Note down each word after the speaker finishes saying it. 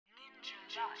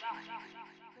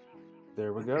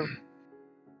There we go.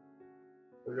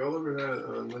 Have y'all ever had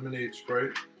lemonade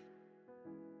Sprite?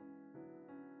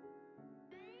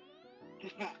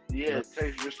 Yeah, it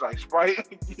tastes just like Sprite.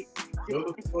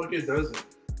 No, the fuck it doesn't.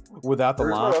 Without the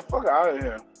lime. Fuck out of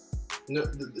here. No,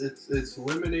 it's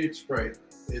lemonade Sprite.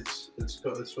 It's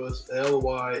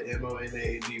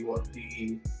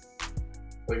LYMONADE.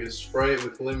 Like it's Sprite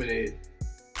with lemonade.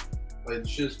 Like it's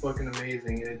just fucking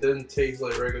amazing, and it doesn't taste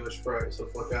like regular Sprite. So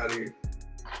fuck out of here.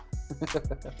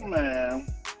 Man,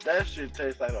 that shit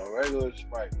tastes like a regular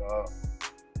Sprite, dog.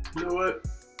 You know what?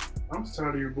 I'm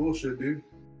tired of your bullshit, dude.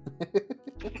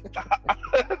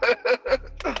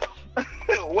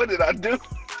 What did I do?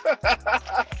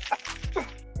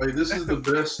 Like this is the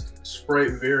best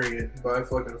Sprite variant by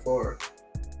fucking far.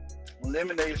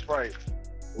 Lemonade Sprite.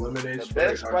 Lemonade The Sprite.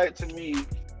 best Sprite to me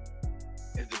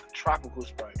is the tropical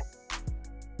Sprite.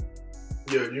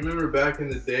 Yo, you remember back in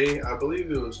the day? I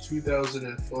believe it was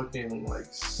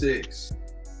 2006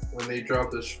 when they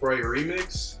dropped the Sprite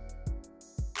remix.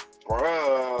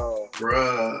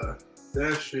 Bruh,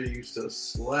 that shit used to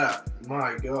slap.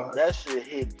 My God. That shit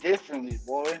hit differently,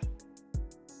 boy.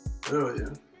 Hell yeah.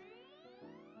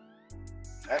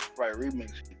 That Sprite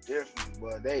remix hit differently,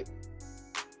 but it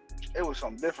was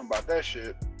something different about that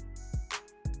shit.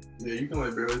 Yeah, you can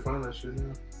like barely find that shit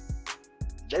now.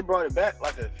 They brought it back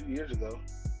like a few years ago.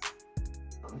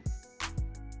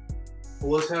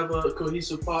 Well, let's have a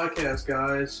cohesive podcast,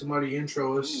 guys. Somebody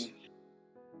intro us.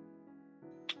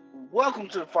 Welcome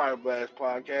to the Fire Blast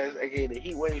Podcast, aka the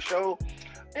Heatwave Show.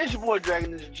 It's your boy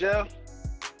Dragon, this is Jeff,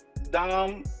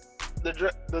 Dom,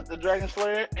 the Dragon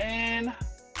Slayer, and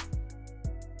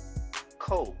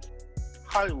Cole.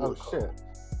 Hollywood Cole.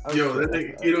 Shit. Yo, that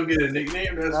nigga, he don't get a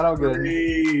nickname? That's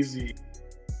crazy.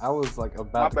 I was like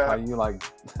about My to call bad. you like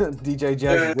DJ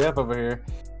Jazzy Depp over here.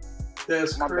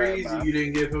 That's My crazy. bad, man. You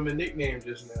didn't give him a nickname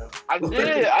just now. I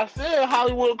did. I said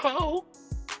Hollywood Cole.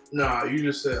 Nah, you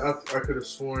just said. I could have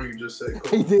sworn you just said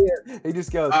Cole. He did. He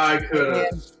just goes, I could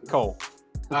have. Cole.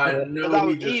 I I know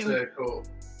was he just eating. said Cole.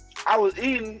 I was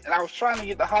eating, and I was trying to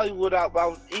get the Hollywood out, but I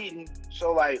was eating,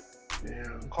 so like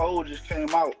Damn. Cole just came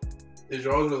out. Is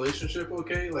y'all's relationship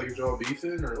okay? Like, is y'all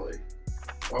beefing or like?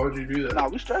 Why would you do that? Nah,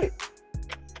 we straight.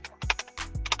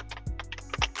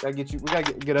 Gotta get you. We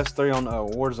gotta get us three on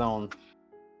Warzone.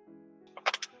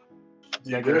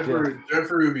 Dude, Gotta get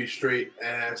Jeffrey would be straight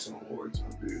ass on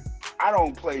Warzone, dude. I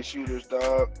don't play shooters,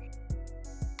 dog.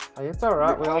 Hey, it's all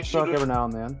right. We all Only suck shooter- every now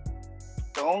and then.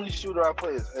 The only shooter I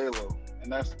play is Halo,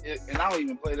 and that's it. And I don't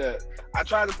even play that. I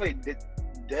tried to play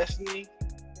Destiny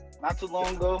not too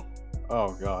long ago.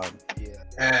 Oh God. Yeah,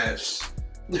 Ass.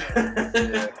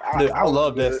 yeah. Dude, I was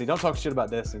love good. Destiny. Don't talk shit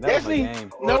about Destiny. That Destiny. was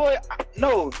my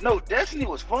game. No. Destiny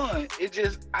was fun.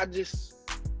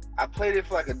 I played it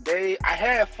for like a day. I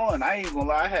had fun. I ain't even gonna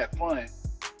lie. I had fun.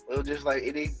 It was just like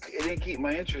it didn't keep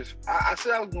my interest. I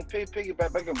said I was gonna pick it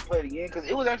back up and play it again because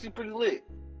it was actually pretty lit.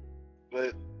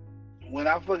 But when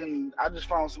I just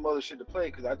found some other shit to play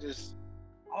because I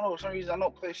don't know, for some reason I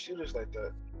don't play shooters like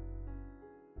that.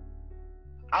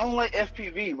 I don't like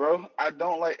FPV, bro. I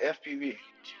don't like FPV.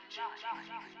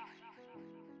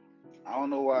 I don't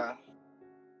know why.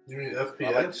 You mean I like to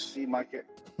FPS? see my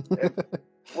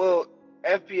well,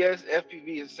 FPS,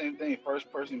 FPV is the same thing.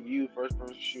 First person view, first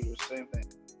person shooter, same thing.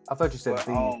 I thought you said But,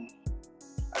 V.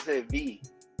 I said V,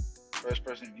 first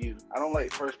person view. I don't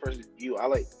like first person view. I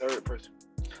like third person.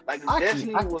 Like if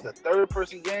Destiny was a third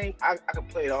person game, I could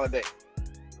play it all day.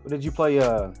 Did you play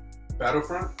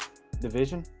Battlefront?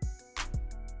 Division?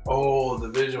 Oh,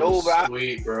 Division was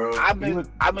sweet, bro. I've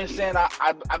been saying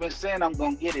I'm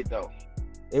gonna get it though.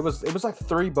 It was like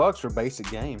 $3 for basic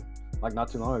game, like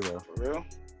not too long ago. For real?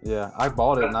 Yeah, I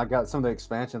bought it and I got some of the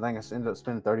expansion thing. I ended up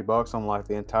spending $30 on like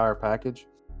the entire package.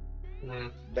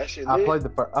 Mm. That shit. I lit? played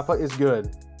it's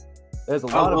good. There's a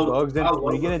lot of bugs in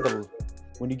it.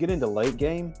 When you get into late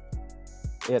game,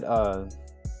 it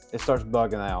starts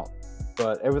bugging out.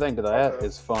 But everything to that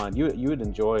is fun. You would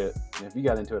enjoy it. And if you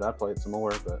got into it, I'd play it some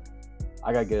more. But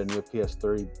I gotta get a new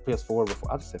PS4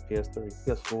 before. I just said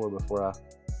PS4 before I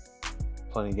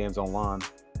play any games online.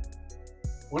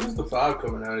 When is the 5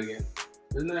 coming out again?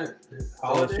 Isn't that It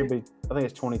holiday? should be. I think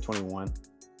it's 2021.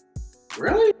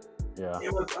 Really? Yeah, Yeah,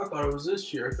 I thought it was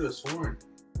this year. I could have sworn.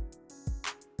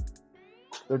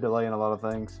 they're delaying a lot of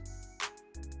things.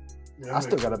 Yeah, I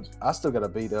still gotta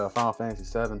beat Final Fantasy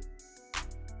 7.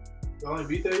 You only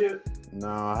beat that yet? No,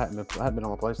 I haven't been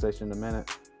on my PlayStation in a minute.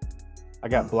 I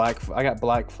got Black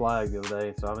Flag the other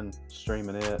day, so I've been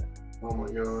streaming it. Oh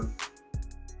my god.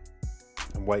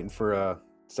 I'm waiting for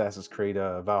Assassin's Creed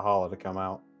Valhalla to come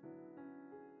out.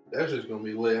 That's just gonna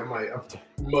be lit. I'm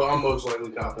most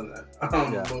likely copping that.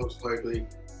 I'm most likely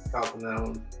copping that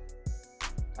one.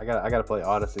 I gotta play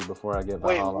Odyssey before I get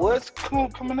Valhalla. Wait, what's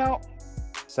coming out?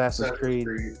 Assassin's Creed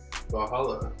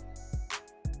Valhalla.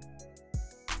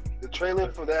 The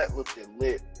trailer for that looked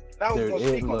lit. That was gonna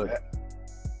speak on that.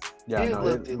 Yeah, it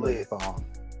looked lit. Bomb.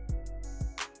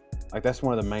 Like that's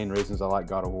one of the main reasons I like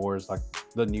God of War, like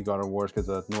the new God of War, because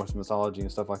of Norse mythology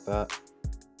and stuff like that.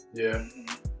 Yeah.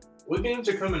 What games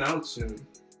are coming out soon?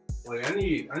 Like I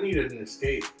need an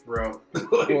escape, bro.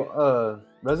 Like, well,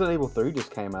 Resident Evil 3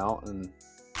 just came out, and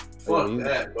fuck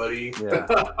that, buddy. Yeah.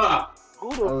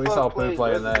 Who the we fuck saw plays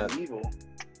playing Resident that. Evil?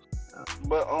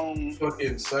 But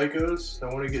fucking psychos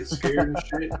that want to get scared and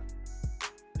shit.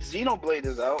 Xenoblade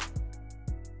is out.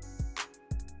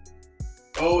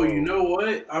 Oh, you know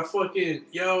what? I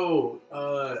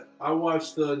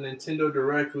watched the Nintendo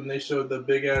Direct when they showed the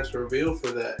big ass reveal for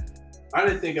that. I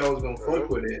didn't think I was gonna fuck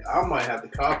with it. I might have to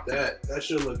cop that. That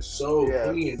shit looks so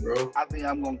clean, bro. I think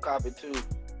I'm gonna cop it too.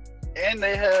 And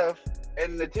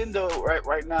Nintendo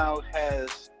right now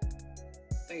has,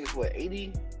 I think it's what,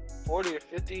 80, 40 or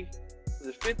 50? Is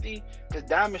it 50? Because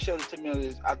Diamond showed it to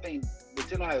me. I think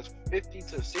Nintendo has 50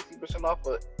 to 60% off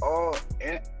of all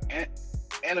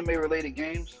anime related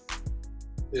games.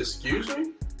 Excuse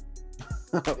me?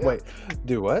 Wait,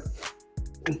 do what?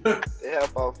 They have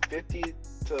about 50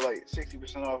 to like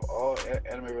 60% off all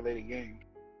anime related games.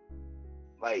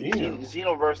 Like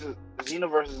Xenoverse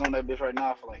is on that bitch right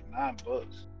now for like $9.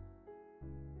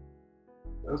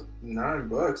 That's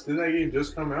 $9. Didn't that game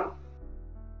just come out?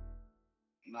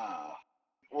 Nah.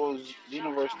 Well,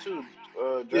 Xenoverse 2,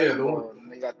 Dragon Ball,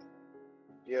 and they got.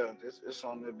 It's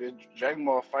on that bitch. Dragon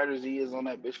Ball Fighter Z is on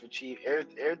that bitch for cheap.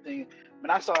 Everything.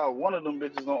 Man, I saw one of them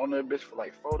bitches on that bitch for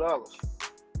like $4.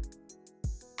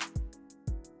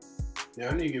 Yeah,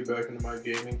 I need to get back into my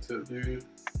gaming too, dude.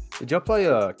 Did y'all play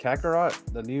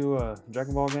Kakarot, the new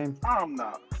Dragon Ball game? I'm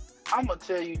not. I'm gonna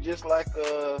tell you just like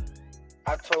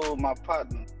I told my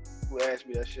partner who asked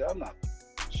me that shit. I'm not.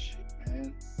 Shit,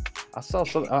 man. I saw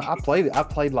some. I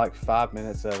played like 5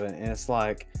 minutes of it, and it's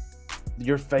like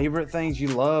your favorite things you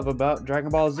love about Dragon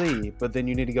Ball Z, but then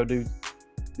you need to go do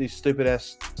these stupid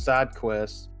ass side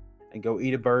quests and go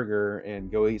eat a burger and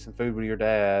go eat some food with your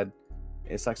dad.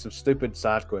 It's like some stupid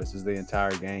side quests is the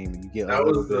entire game, and you get a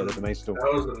little bit of the main story.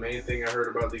 That was the main thing I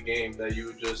heard about the game, that you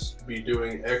would just be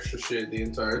doing extra shit the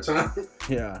entire time.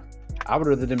 Yeah, I would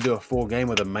rather them do a full game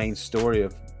with a main story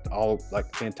of all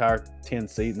like the entire 10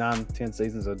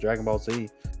 seasons of Dragon Ball Z.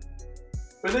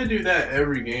 But they do that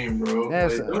every game, bro.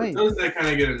 Yes, doesn't that kind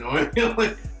of get annoying?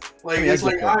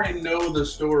 I know the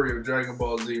story of Dragon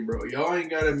Ball Z, bro. Y'all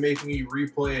ain't gotta make me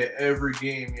replay it every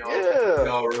game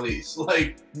y'all release.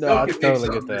 Like, no, I totally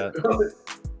get that.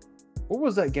 What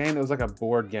was that game that was like a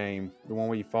board game? The one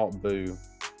where you fought Boo?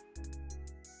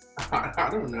 I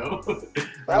don't know.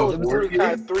 That was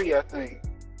Budokai 3, I think.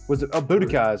 Was it? Oh,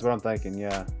 Budokai is what I'm thinking.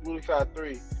 Yeah. Budokai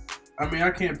 3. I mean,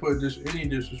 I can't put any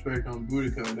disrespect on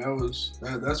Budokai.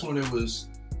 That's when it was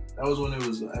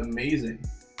amazing.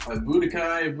 Like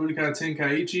Budokai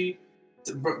Tenkaichi.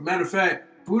 Matter of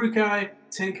fact, Budokai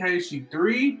Tenkaichi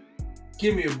 3.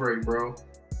 Give me a break, bro.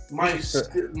 Might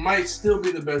still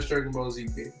be the best Dragon Ball Z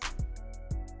game.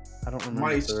 I don't remember.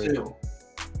 Might still.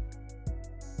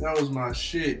 That was my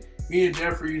shit. Me and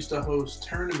Jeffrey used to host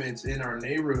tournaments in our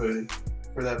neighborhood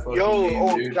for that fucking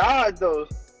game, dude. God, though.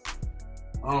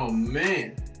 Oh,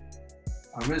 man.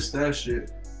 I missed that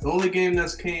shit. The only game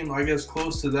that's came, I guess,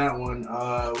 close to that one,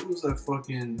 what was that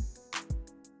fucking...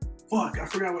 Fuck, I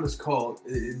forgot what it's called.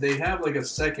 They have, like, a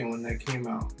second one that came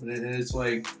out. And it's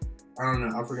like, I don't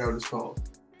know, I forgot what it's called.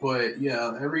 But,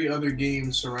 yeah, every other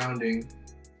game surrounding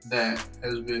that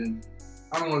has been...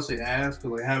 I don't want to say ass,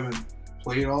 because I haven't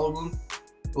played all of them.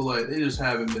 But, like, they just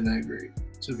haven't been that great,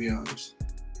 to be honest.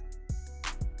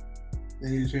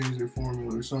 They need to change their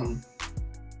formula or something.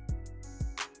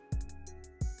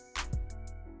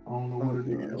 I don't know what it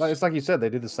is. Like, it's like you said, they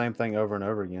do the same thing over and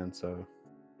over again, so.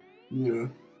 Yeah.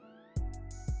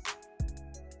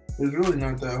 It's really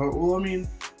not that hard. Well, I mean,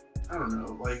 I don't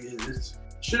know. Like, it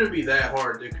shouldn't be that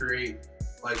hard to create,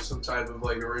 like, some type of,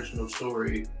 like, original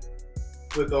story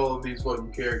with all of these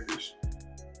fucking characters.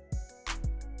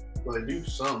 Like, do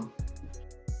some.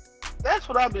 That's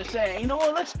what I've been saying. You know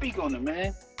what? Let's speak on it,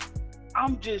 man.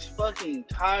 I'm just fucking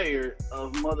tired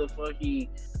of motherfucking...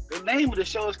 The name of the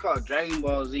show is called Dragon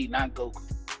Ball Z, not Goku.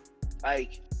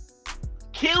 Like,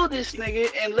 kill this nigga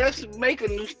and let's make a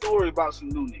new story about some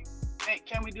new nigga.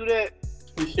 Can we do that?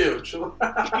 Yo, chill.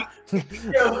 Can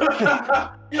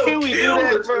we do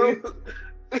that,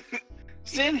 bro?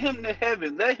 Send him to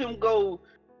heaven. Let him go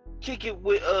kick it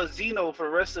with Zeno for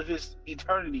the rest of his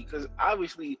eternity, because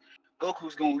obviously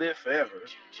Goku's gonna live forever.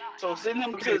 So send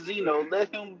him to Zeno.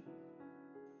 Let him.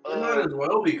 It might as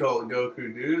well be called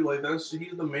Goku, dude. Like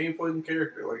he's the main fucking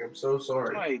character. Like, I'm so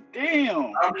sorry. Like,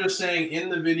 damn. I'm just saying, in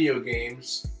the video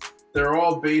games, they're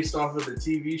all based off of the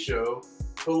TV show.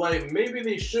 But like, maybe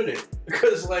they shouldn't,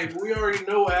 because like we already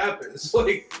know what happens.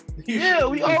 Like, we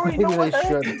already know what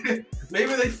happens.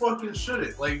 Maybe they fucking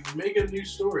shouldn't. Like, make a new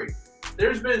story.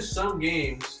 There's been some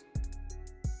games.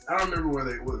 I don't remember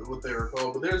what they were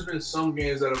called, but there's been some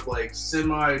games that have like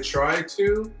semi tried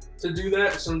to do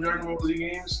that. Some Dragon Ball Z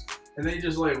games, and they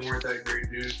just like weren't that great,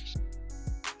 dude.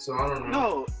 So I don't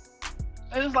know. No,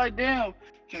 it's like, damn.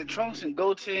 Can Trunks and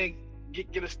Goten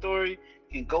get a story?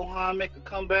 Can Gohan make a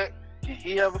comeback? Can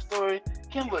he have a story?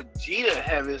 Can Vegeta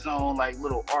have his own like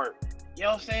little arc? You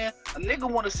know what I'm saying? A nigga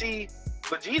want to see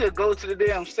Vegeta go to the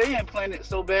damn Saiyan planet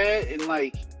so bad, and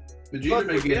like Vegeta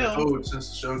been getting old since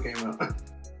the show came out.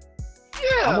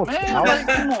 Yeah, man. Like,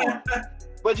 come on.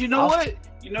 But you know what?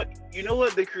 You know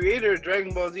what? The creator of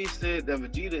Dragon Ball Z said that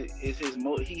Vegeta is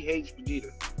he hates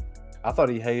Vegeta. I thought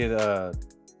he hated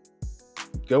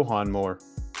Gohan more.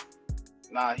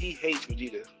 Nah, he hates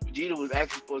Vegeta. Vegeta was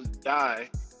actually supposed to die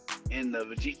in the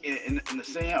in the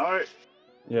Saiyan arc.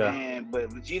 Yeah. But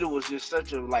Vegeta was just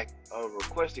such a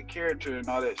requested character and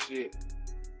all that shit.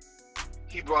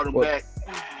 He brought him back.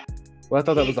 Well, I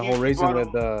thought that was the whole reason with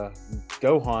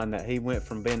Gohan, that he went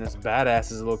from being this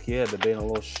badass as a little kid to being a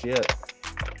little shit.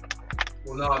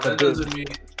 Well, no, that doesn't mean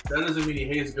he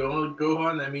hates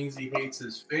Gohan. That means he hates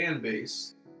his fan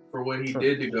base for what he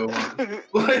did to Gohan.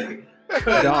 Like,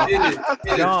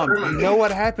 Dom, you know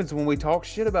what happens when we talk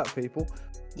shit about people?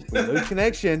 We lose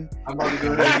connection. I'm about to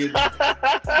go ahead and dip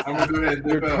out.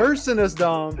 You're cursing us,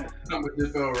 Dom. I'm gonna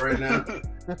dip out right now.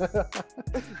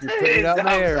 You're putting it out in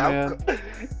the air, man.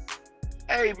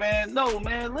 Hey, man, no,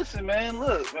 man, listen, man,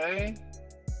 look, man.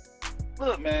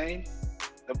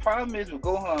 The problem is with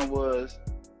Gohan was,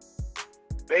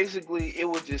 basically, it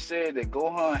was just said that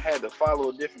Gohan had to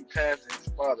follow a different path than his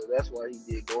father. That's why he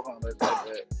did Gohan like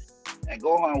that. And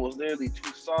Gohan was literally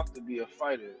too soft to be a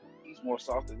fighter. He's more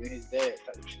softer than his dad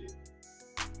type of shit.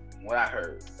 What I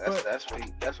heard. That's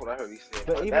what I heard he said.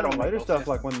 But even on later stuff,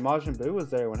 like when Majin Buu was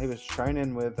there, when he was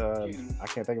training with, I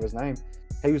can't think of his name,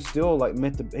 he was still like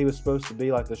he was supposed to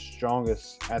be like the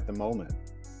strongest at the moment.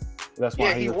 That's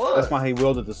why he was. That's why he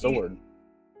wielded the sword.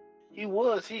 He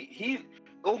was.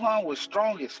 Gohan was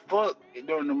strong as fuck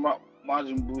during the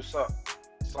Majin Buu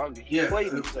saga. He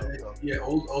played himself.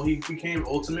 He became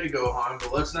Ultimate Gohan,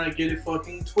 but let's not get it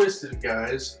fucking twisted,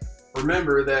 guys.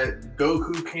 Remember that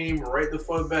Goku came right the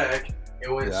fuck back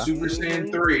and went Super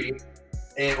Saiyan 3,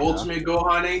 and Ultimate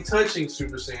Gohan ain't touching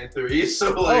Super Saiyan 3.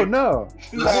 So like, oh no,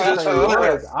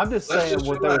 I'm just saying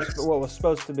what was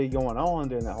supposed to be going on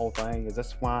during that whole thing is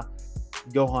that's why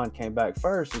Gohan came back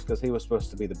first, is because he was supposed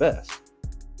to be the best.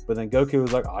 But then Goku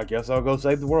was like, I guess I'll go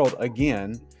save the world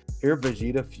again. Here,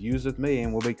 Vegeta, fuse with me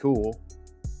and we'll be cool.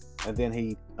 And then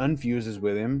he unfuses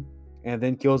with him and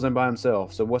then kills him by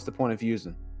himself. So what's the point of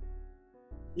fusing?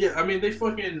 Yeah, I mean, they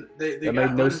that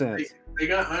made no sense. They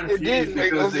got unfused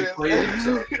because they played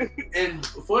themselves. And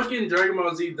fucking Dragon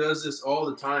Ball Z does this all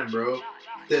the time, bro.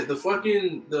 That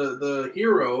the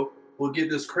hero will get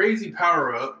this crazy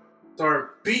power up,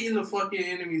 start beating the fucking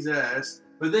enemy's ass,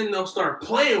 but then they'll start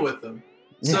playing with them.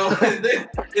 So and then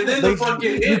the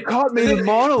fucking you caught me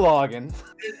monologuing.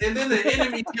 And then the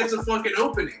enemy gets a fucking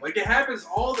opening. Like, it happens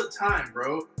all the time,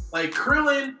 bro. Like,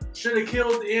 Krillin should have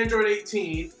killed the Android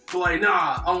 18, but like,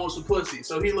 nah, I want some pussy,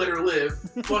 so he let her live.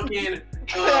 Fucking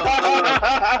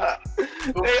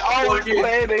they always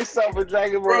play themselves in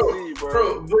Dragon Ball Z,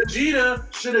 bro.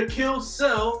 Vegeta should have killed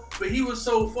Cell, but he was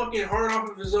so fucking hard off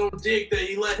of his own dick that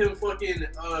he let him fucking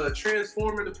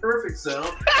transform into Perfect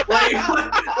Cell. Like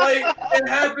it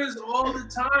happens all the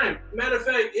time. Matter of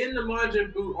fact, in the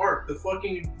Majin Buu arc, the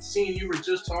fucking scene you were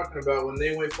just talking about when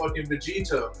they went fucking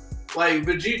Vegito. Like,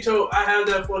 Vegito, I have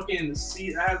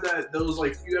those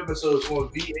like few episodes on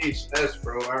VHS,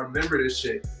 bro. I remember this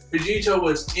shit. Vegito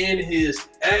was in his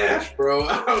ass, bro.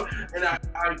 And I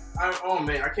oh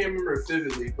man, I can't remember it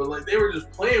vividly, but like they were just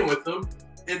playing with them,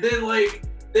 and then like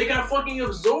they got fucking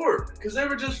absorbed because they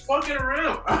were just fucking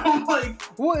around. I'm like,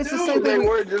 well, it's dude, the same thing. They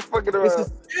were just fucking around.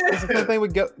 It's the same thing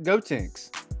with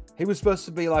Gotenks. He was supposed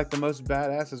to be like the most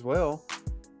badass as well.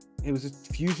 He was a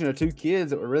fusion of two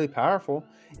kids that were really powerful,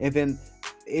 and then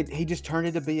he just turned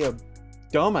into be a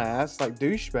dumbass, like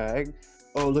douchebag.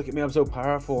 Oh, look at me, I'm so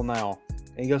powerful now.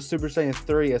 And he goes Super Saiyan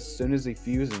 3 as soon as he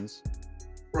fusions.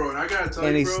 Bro, and I gotta tell you,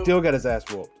 and he still got his ass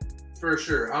whooped. For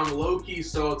sure. I'm low-key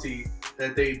salty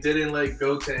that they didn't let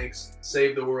Gotenks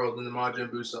save the world in the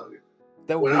Majin Buu saga.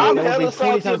 I'm hella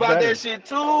salty about that shit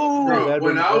too. Bro, it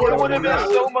would have been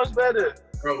so much better.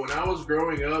 Bro, when I was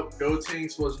growing up,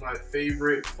 Gotenks was my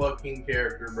favorite fucking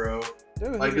character, bro.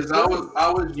 Dude, like, cause I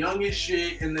was young as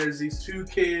shit, and there's these two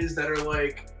kids that are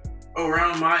like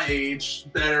around my age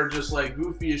that are just like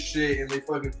goofy as shit, and they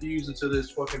fucking fuse into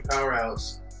this fucking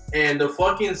powerhouse. And the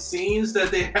fucking scenes that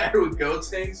they had with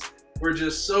Gotenks were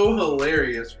just so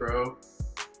hilarious, bro.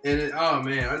 And oh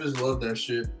man, I just love that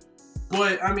shit.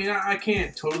 But I mean, I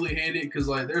can't totally hate it because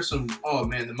like there's some. Oh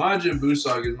man, the Majin Buu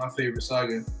saga is my favorite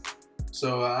saga,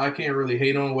 so I can't really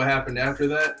hate on what happened after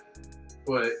that.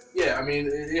 But yeah, I mean,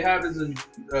 it happens in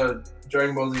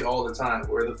Dragon Ball Z all the time,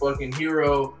 where the fucking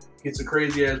hero gets a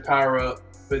crazy ass power up,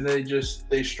 but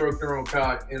they stroke their own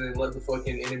cock and then let the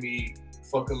fucking enemy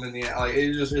fuck them in the eye. Like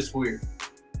it's weird.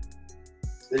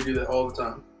 They do that all the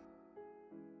time.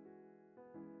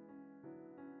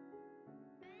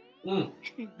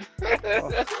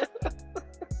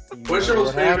 What's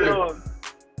your favorite?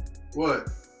 What?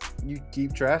 You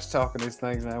keep trash talking these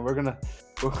things, man. We're gonna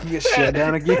get shut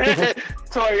down again.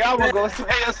 Toriyama gonna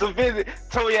pay us a visit.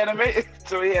 Toei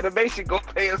Animation gonna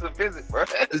pay us a visit, bro.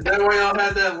 Is that why y'all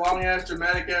had that long ass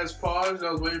dramatic ass pause? I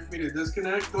was waiting for me to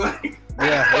disconnect. Like,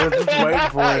 yeah, I was just waiting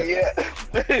for it.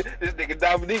 Yeah, this nigga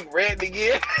Dominique ranting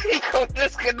again. He gonna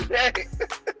disconnect.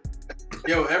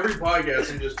 Yo, every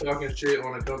podcast I'm just talking shit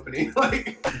on a company.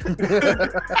 Like,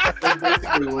 that's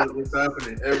basically what's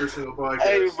happening. Every single podcast.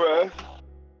 Hey, bro.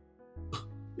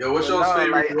 Yo, what's y'all's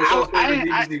favorite? What's y'all's favorite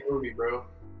DBZ movie, bro?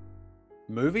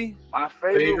 Movie? My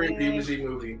favorite DBZ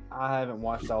movie. I haven't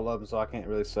watched all of them, so I can't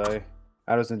really say.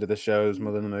 I was into the shows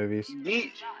more than the movies.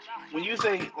 When you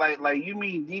say like you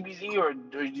mean DBZ or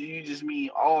do you just mean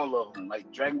all of them,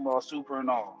 like Dragon Ball Super and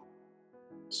all?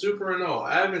 Super and all.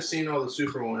 I haven't seen all the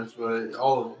Super ones, but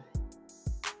all of them.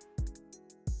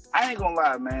 I ain't gonna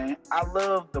lie, man. I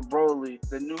love the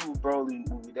new Broly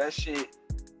movie. That shit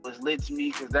was lit to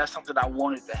me because that's something I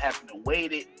wanted to happen. The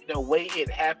way it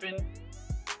happened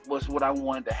was what I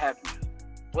wanted to happen.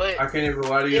 But I can't even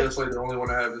lie to you. That's like the only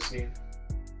one I haven't seen.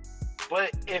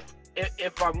 But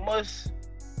if I must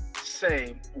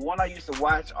say, one I used to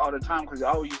watch all the time because it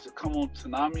always used to come on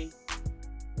Tsunami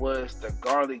was the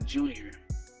Garlic Jr.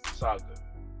 saga.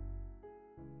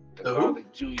 The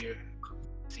Garlic Jr.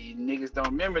 See, niggas don't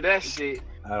remember that shit.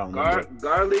 I don't know.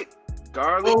 Garlic.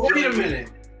 Oh, wait a minute.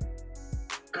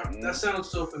 God, that sounds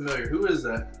so familiar. Who is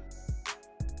that?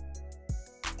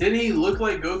 Didn't he look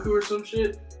like Goku or some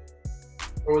shit?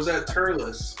 Or was that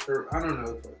Turles? Or I don't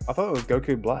know. I thought it was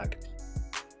Goku Black.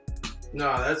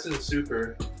 No, that's in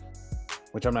Super.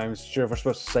 Which I'm not even sure if we're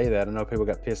supposed to say that. I know people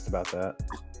got pissed about that.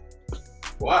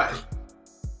 Why?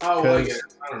 Oh, well, I guess.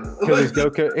 I don't know. Because he's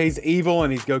Goku. He's evil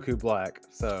and he's Goku Black.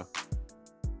 So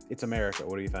it's America.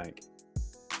 What do you think?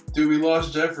 Dude, we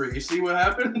lost Jeffrey. You see what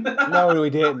happened? No, we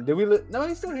didn't. Did we? No,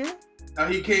 he's still here. No,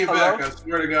 he came back. I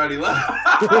swear to God, he left.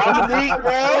 Dominique,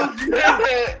 bro.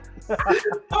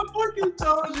 I fucking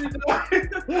told you.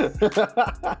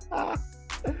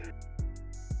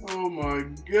 Oh my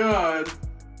God.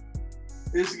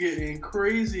 It's getting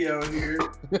crazy out here.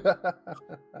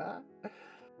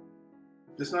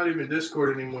 It's not even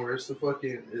Discord anymore. It's the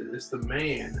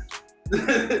man.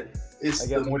 It's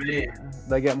the man.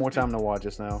 They get more time to watch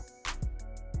us now.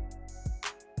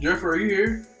 Jeff, are you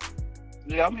here?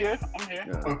 Yeah, I'm here.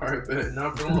 Yeah. All right, bet.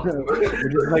 Not for long.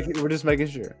 We're just making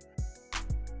sure.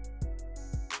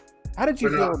 How did you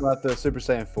feel about the Super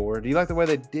Saiyan 4? Do you like the way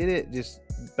they did it? Just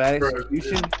bad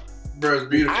execution? Bro, it's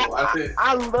beautiful.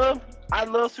 I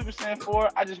love Super Saiyan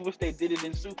 4. I just wish they did it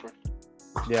in Super.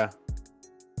 Yeah.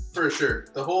 For sure.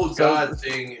 The whole God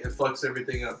thing, it fucks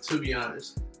everything up, to be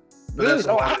honest. But really?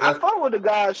 I fought with the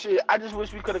God shit. I just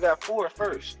wish we could have got 4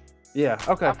 first. Yeah,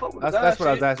 okay. That's what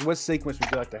I was asking. What sequence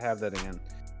would you like to have that in?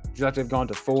 Would you like to have gone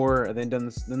to 4 and then done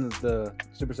the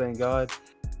Super Saiyan God?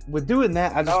 With doing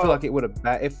that, I just feel like it would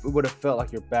have felt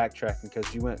like you're backtracking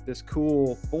because you went this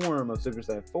cool form of Super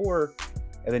Saiyan 4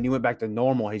 and then you went back to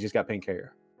normal. He just got pink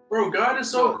hair. Bro, God is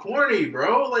so corny,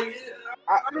 bro. Like,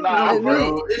 I don't know,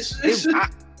 bro.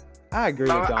 I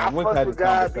agree with Don. We've had a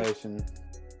conversation.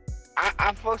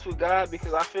 I fucks with God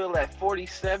because I feel like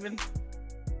 47,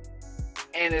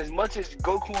 and as much as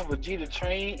Goku and Vegeta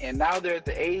train, and now they're at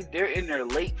the age, they're in their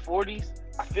late 40s,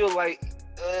 I feel like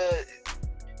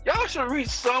y'all should reach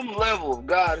some level of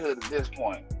godhood at this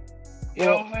point. You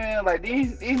know what I'm saying? Like,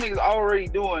 these niggas already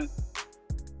doing,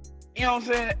 you know what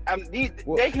I'm saying?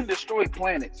 They can destroy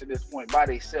planets at this point by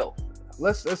themselves.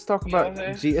 Let's talk about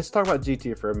let's talk about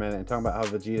GT for a minute and talk about how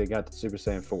Vegeta got to Super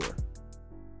Saiyan 4.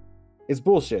 It's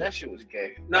bullshit. That shit was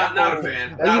gay. Not a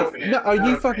fan. Are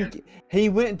you fucking? He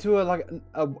went into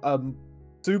a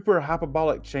super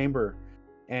hyperbolic chamber.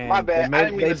 And my bad. I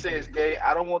didn't mean to say it's gay.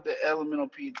 I don't want the elemental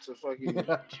P to fucking.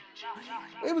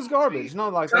 It was garbage.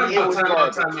 Not like time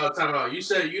out. You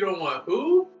said you don't want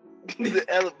who? The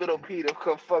elemental P to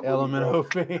come fuck elemental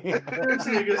with me.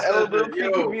 Elemental P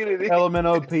community.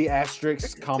 Elemental P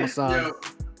asterisk comma sign.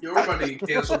 Yo, we're about to get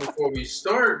canceled before we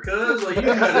start, cuz like you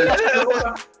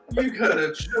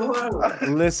gotta chill out.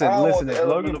 Listen. If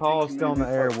Logan Paul is still on the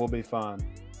air, we'll be fine.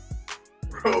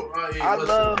 Bro,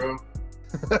 bro.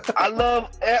 I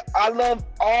love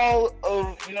all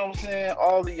of, you know what I'm saying,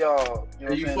 all of y'all. You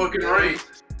know you fucking right.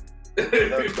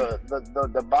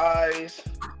 The buys.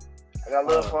 I got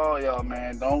love for all y'all,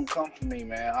 man. Don't come for me,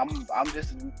 man. I'm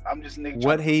just nigga.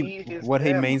 What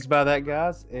he means by that,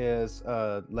 guys, is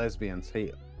lesbians.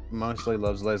 He mostly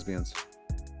loves lesbians.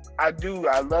 I do.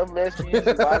 I love lesbians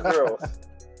and bi girls.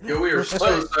 Yo, we are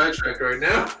so sidetracked right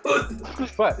now.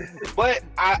 but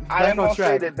I am gonna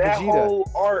say that whole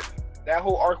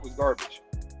arc was garbage.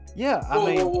 Yeah, I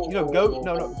mean,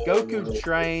 Goku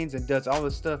trains and does all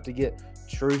this stuff to get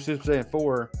true Super Saiyan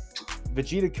 4.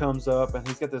 Vegeta comes up and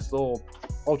he's got this little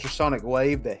ultrasonic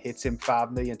wave that hits him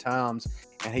 5 million times,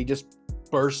 and he just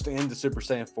bursts into Super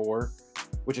Saiyan 4,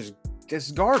 which is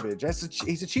just garbage.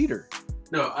 He's a cheater.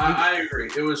 No, I agree.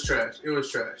 It was trash.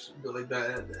 But like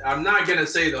that, I'm not gonna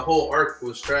say the whole arc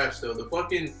was trash though. The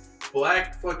fucking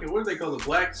black what do they call the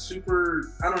black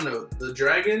super? I don't know, the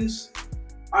dragons.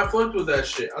 I fucked with that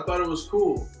shit. I thought it was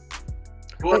cool.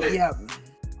 But yeah,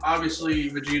 obviously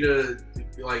Vegeta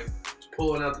like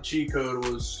pulling out the cheat code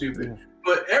was stupid. Yeah.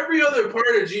 But every other part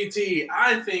of GT,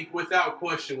 I think without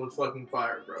question was fucking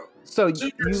fire, bro. So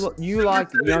you like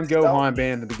young Gohan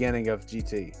being in the beginning of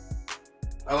GT?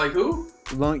 I like who?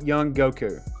 Young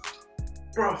Goku.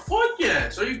 Bro, fuck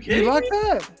yes. Are you kidding? You like me?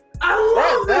 that? I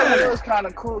love that. That was kind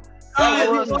of cool.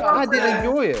 I did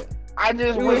enjoy it. I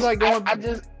just wish.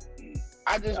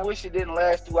 I just wish it didn't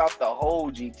last throughout the whole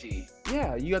GT.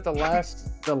 Yeah, you got the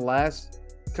last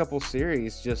couple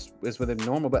series just is within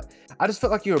normal, but I just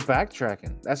felt like you were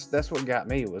backtracking. That's what got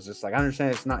me. It was just like, I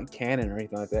understand it's not canon or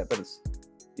anything like that, but it's.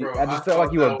 Bro, I just felt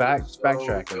like you were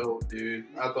backtracking. Dope, dude.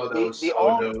 I thought that was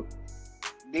dope.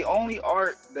 The only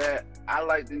art that I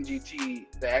liked in GT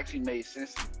that actually made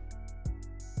sense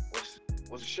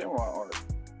was the Shenron art.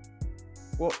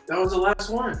 Well, that was the last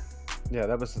one. Yeah,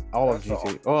 that was all of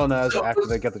GT. Oh no, that was after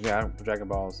they got the Dragon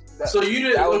Balls. So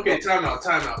you didn't time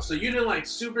out. So you didn't like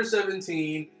Super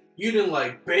 17. You didn't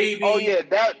like Baby. Oh yeah,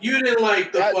 you didn't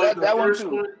like the first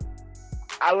one.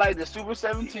 I like the Super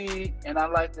 17 and I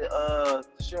like the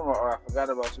Shenron art. I forgot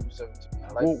about Super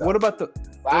 17. What about the?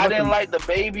 I didn't like the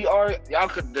Baby art.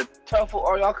 The Tuffle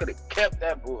art. Y'all could have kept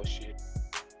that bullshit.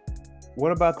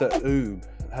 What about the Oob?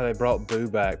 How they brought Boo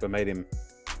back but made him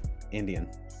Indian.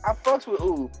 I fucks with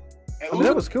Oob. I mean,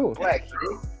 that was cool. Black.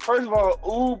 First of all,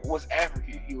 Oob was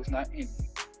African. He was not Indian.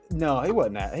 No, he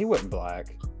wasn't that. He wasn't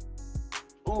black.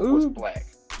 Oob was black.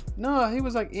 No, he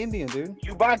was like Indian, dude.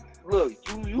 You about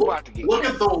to get. Look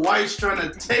at the whites trying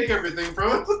to take everything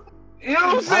from us. You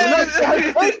know what I'm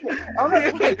saying?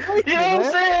 You know what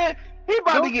I'm saying? He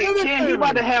about to get canceled. He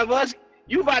about to have us.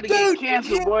 You about to get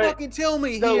canceled, boy. Fucking tell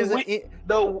me he is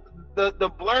the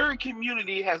blurred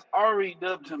community has already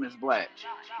dubbed him as black.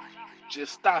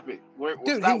 Just stop it.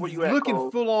 Dude, stop he's where you at, looking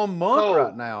Cole. full on monk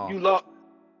right now. You lost,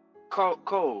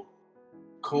 Cole.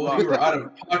 Cole, you were out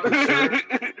of pocket, sir.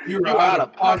 You were out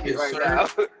of pocket right now.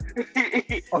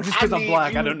 Oh, just because I'm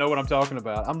black, I don't know what I'm talking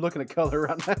about. I'm looking at color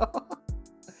right now.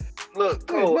 Look,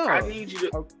 Cole, I need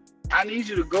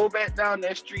you to go back down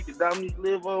that street that Dominique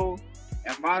live on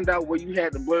and find out where you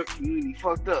had the blurred community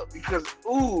fucked up, because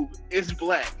Oob is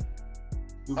black.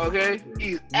 Okay?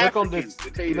 He's African,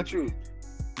 to tell you the truth.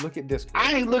 Look at Discord.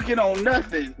 I ain't looking on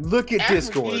nothing. Look at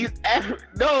Discord.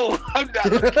 No, I'm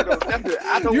not looking on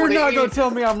nothing. You're not going to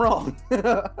tell me I'm wrong.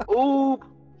 Oob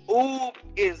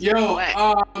is black.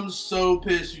 I'm so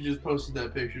pissed you just posted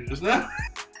that picture just now.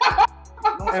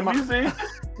 You see?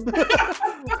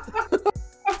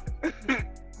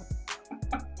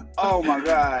 Oh my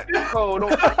God. Cole,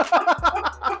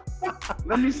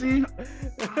 let me see.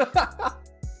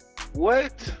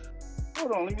 What?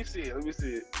 Hold on, let me see it.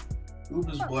 Oob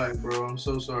is black, bro. I'm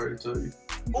so sorry to tell you.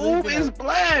 Oob is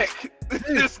black.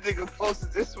 This nigga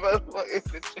posted this motherfucking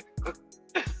picture.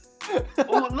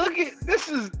 Oh, look at this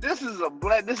is a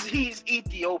black. He's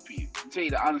Ethiopian. To tell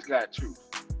you the honest God truth.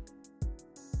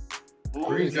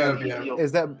 Green's gotta be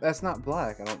out. That's not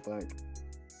black, I don't think.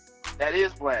 That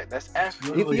is black. That's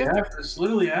Africa. It's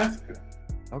literally Africa.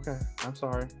 Okay, I'm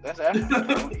sorry. That's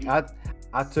Africa.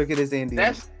 I took it as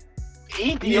Indian.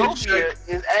 Ethiopia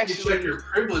is actually. Check your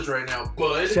privilege right now,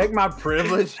 bud. Check my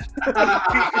privilege.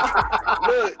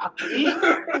 Look,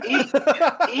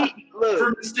 look.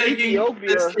 For mistaking Ethiopia,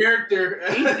 this character.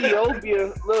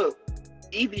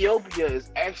 Ethiopia is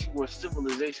actually where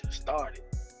civilization started.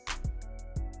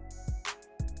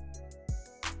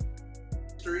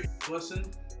 History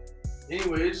lesson.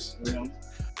 Anyways, I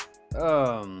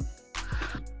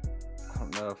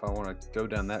don't know if I want to go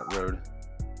down that road.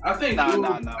 I think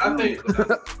No.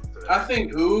 I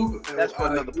think Oob. That's for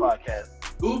another podcast.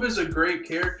 Oob is a great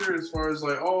character as far as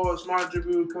like, oh, it's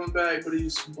Majibu coming back, but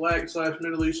he's black /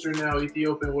 Middle Eastern now,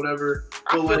 Ethiopian, whatever.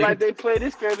 I feel like they play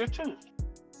this character too.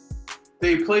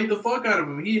 They played the fuck out of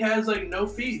him. He has like no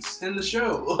feats in the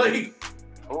show.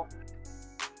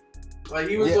 Like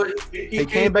he was like he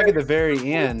came back at the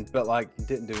very end, but like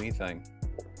didn't do anything.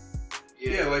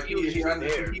 Yeah, like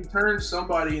he turned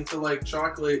somebody into like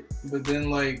chocolate, but then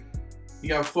like he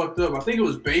got fucked up. I think it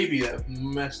was Baby that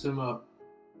messed him up.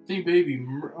 I think Baby.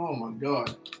 Oh my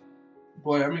god.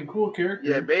 Boy, I mean, cool character.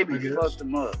 Yeah, Baby fucked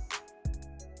him up.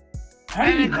 How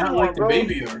do you not like the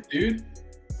Baby arc, dude?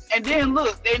 And then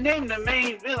look, they named the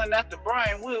main villain after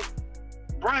Brian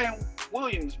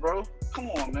Williams, bro. Come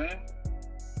on, man.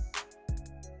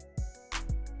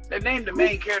 They named the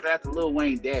main character after Lil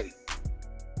Wayne daddy.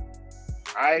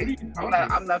 Alright?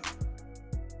 I'm not.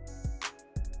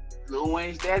 Lil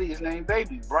Wayne's daddy is named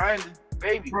Baby. Brian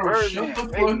Baby. Bro, Birdman.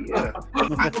 Baby. Yeah.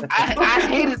 I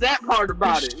hated that part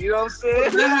about it. You know what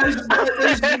I'm saying?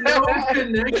 There's no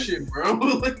connection,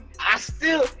 bro. I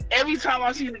still, every time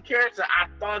I see the character, I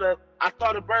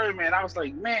thought of Birdman. I was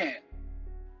like, man,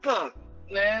 fuck,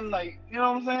 man, like, you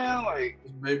know what I'm saying? Like,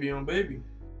 Baby on Baby.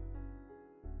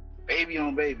 Baby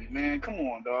on Baby, man, come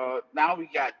on, dog. Now we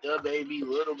got the Baby,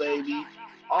 Little Baby,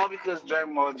 all because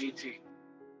Dragon Ball GT.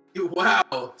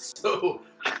 Wow. So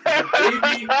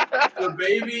the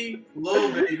baby,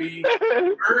 Little Baby,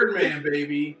 Birdman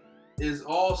Baby is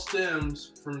all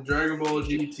stems from Dragon Ball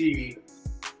GT.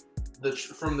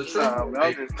 From the Nah, man,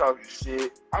 I'm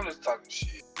just talking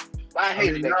shit. I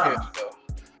hated that character though.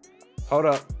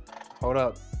 Hold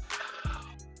up.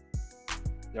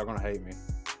 Y'all gonna hate me.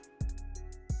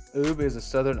 Oob is a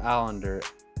Southern Islander,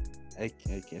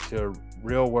 to a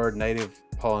real word native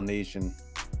Polynesian.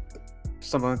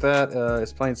 Something like that.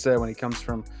 It's plain said when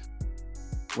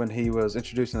he was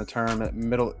introducing the term at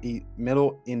Middle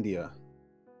India.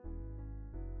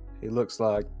 He looks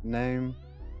like name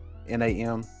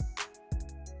NAM.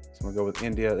 So I'm gonna go with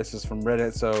India. This is from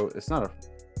Reddit, so it's not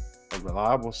a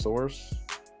reliable source,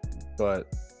 but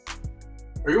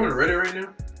are you on Reddit right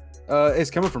now? It's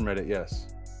coming from Reddit, yes.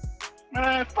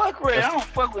 Man, fuck Reddit. I don't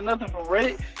fuck with nothing from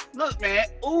Reddit. Look, man,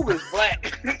 Oob is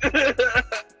black.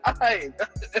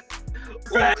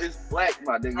 Oob is black,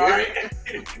 my nigga. All right.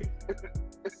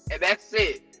 And that's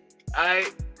it. All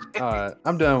right,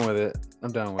 I'm done with it.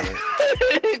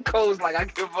 Cole's like, I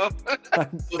give up.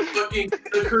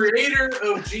 The creator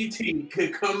of GT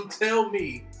could come tell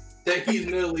me that he's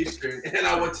Middle Eastern, and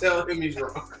I would tell him he's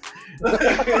wrong.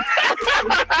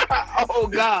 Oh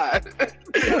God.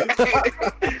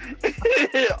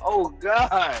 Oh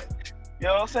God. You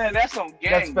know what I'm saying? That's some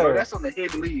gang, bro. That's on the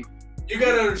hidden lead. You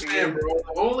gotta understand, bro.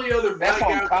 The only other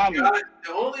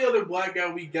black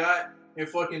guy we got in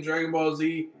fucking Dragon Ball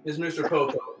Z is Mr.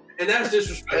 Popo. And that's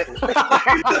disrespectful.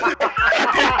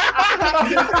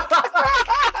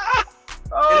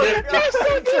 That's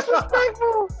so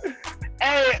disrespectful.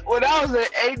 Hey, when I was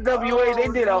at AWA, they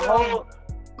did a whole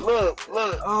look.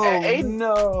 Look,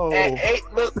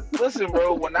 listen,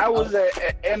 bro. When I was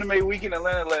at Anime Week in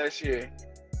Atlanta last year,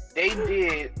 they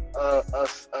did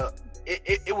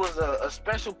it was a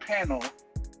special panel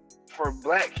for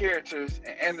black characters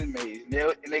and animes.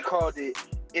 And they called it,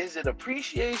 is it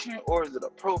appreciation or is it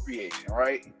appropriation,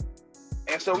 right?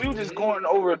 And so we were just going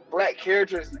over black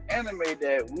characters in anime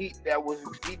that we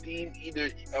deemed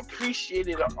either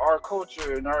appreciated our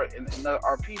culture and our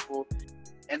people,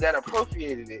 and that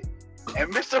appropriated it.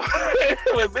 And when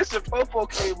Mr. Popo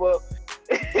came up,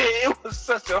 it was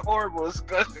such a horrible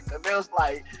discussion because it was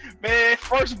like, man,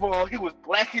 first of all, he was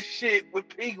black as shit with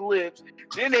pink lips.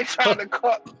 Then they tried to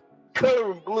color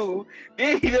him blue.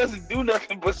 Then he doesn't do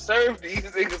nothing but serve these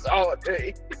niggas all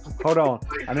day. Hold on.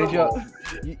 I need y'all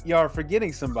are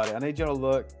forgetting somebody. I need y'all to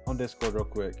look on Discord real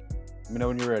quick. Let me know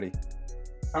when you're ready.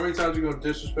 How many times are you gonna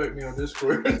disrespect me on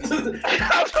Discord?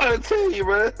 I'm trying to tell you,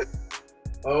 bro.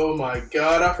 Oh my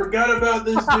God, I forgot about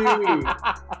this dude.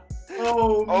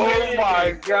 Oh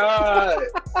my God.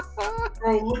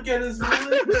 Bro, look at his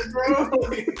lips, bro.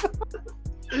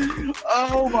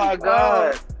 Oh my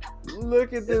God.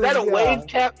 Look at this. Is that a wave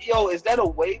cap? Yo, is that a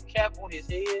wave cap on his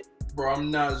head? Bro,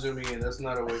 I'm not zooming in. That's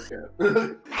not a wave cap.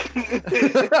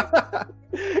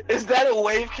 Is that a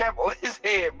wave cap on his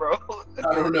head, bro?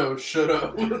 I don't know. Shut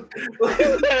up. No.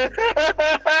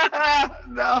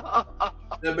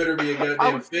 That better be a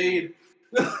goddamn fade.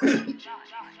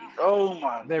 Oh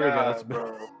my there God, we go,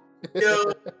 bro.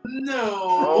 Yo, no.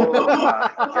 Oh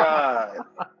my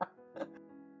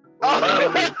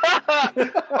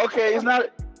God. Okay, it's not.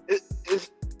 Is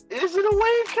it a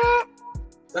wave cap?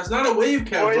 That's not a wave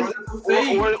cap, Or bro. is, That's a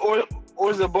fade. or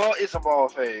is it a ball? It's a ball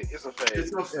fade. It's a fade.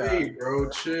 It's a fade, bro.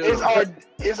 Chill.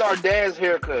 It's our dad's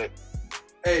haircut.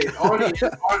 Hey, audience,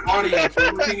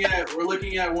 we're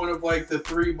looking at one of like the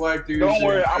 3 black dudes. Don't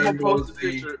worry, I'm Dragon gonna Ball post the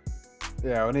Z. picture.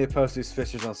 Yeah, we need to post these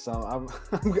pictures on some.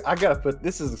 I gotta put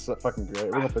this is fucking great.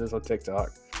 We're gonna put this on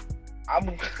TikTok. I'm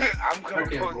gonna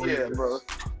post, yeah, bro.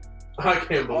 I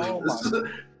can't believe this.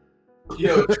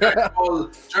 Yo,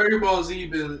 Dragon Ball Z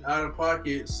been out of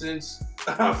pocket since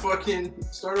I fucking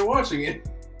started watching it.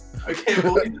 I can't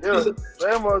believe this. Yo,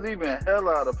 Dragon Ball Z been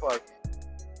hella out of pocket.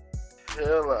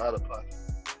 Hella out of pocket.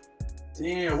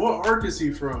 Damn, what arc is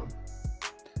he from?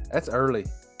 That's early.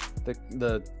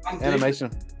 The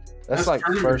animation. That's like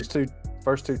tournament.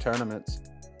 first two tournaments.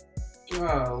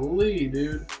 Golly,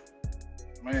 dude.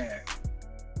 Man,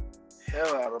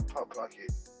 hell out of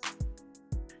pocket.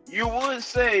 You would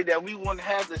say that we wouldn't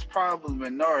have this problem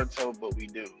in Naruto, but we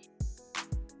do.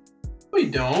 We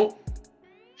don't.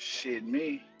 Shit,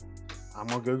 me. I'm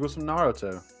gonna Google some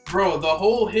Naruto. Bro, the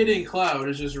whole hidden cloud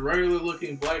is just regular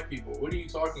looking black people. What are you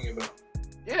talking about?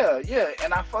 Yeah,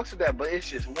 and I fucks with that, but it's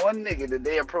just one nigga that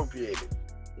they appropriated.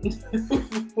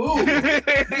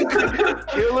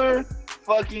 Killer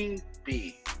fucking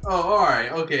B. Oh,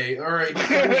 alright, okay, alright.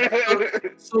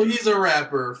 So he's a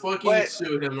rapper. Fucking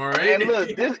sue him, alright? And look,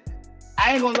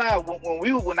 I ain't gonna lie,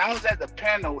 when I was at the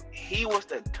panel, he was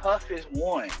the toughest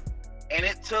one. And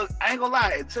it took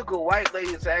a white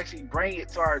lady to actually bring it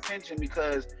to our attention,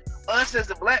 because us as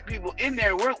the black people in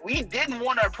there, we didn't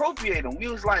want to appropriate him. We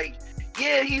was like,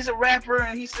 yeah, he's a rapper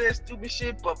and he says stupid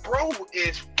shit, but bro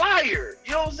is fire.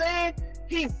 You know what I'm saying?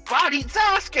 He bodied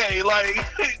Sasuke. Like,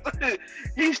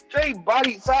 he straight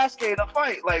bodied Sasuke in a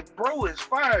fight. Like, bro is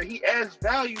fire. He adds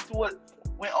value to what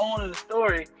went on in the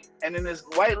story. And then this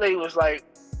white lady was like,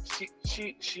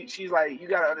 she's like, you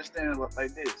gotta understand it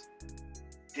like this.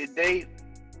 Did they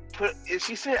put?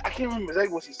 She said, I can't remember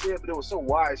exactly what she said, but it was so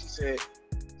wise. She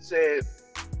said,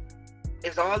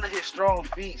 is all of his strong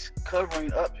feats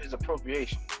covering up his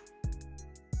appropriation?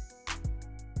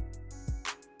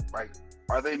 Like,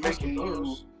 are they making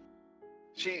you?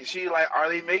 She like, are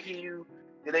they making you?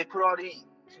 Did they put all these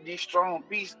strong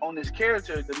feats on this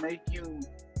character to make you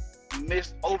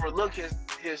overlook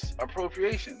his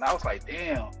appropriation? And I was like,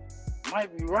 damn, you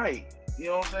might be right. You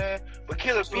know what I'm saying? But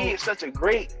Killer B is such a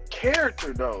great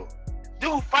character, though.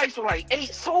 Dude fights with like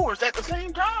 8 swords at the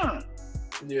same time.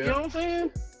 Yeah. You know what I'm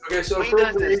saying? Okay, so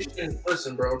appropriation.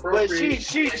 Listen, bro.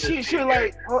 Appropriation. But she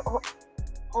like,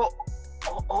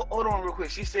 hold on real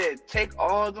quick. She said, take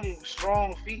all them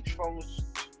strong feats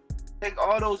take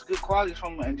all those good qualities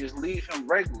from him and just leave him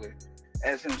regular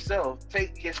as himself.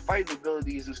 Take his fighting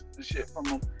abilities and shit from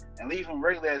him and leave him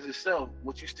regular as himself.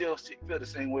 Would you still feel the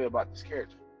same way about this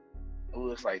character? It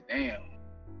was like, damn.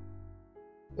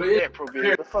 But yeah,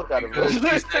 appropriate the fuck out of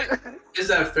it. Is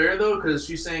that fair though? Because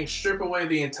she's saying strip away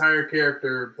the entire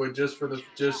character, but just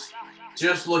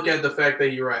look at the fact that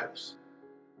he raps.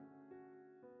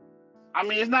 I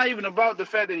mean, it's not even about the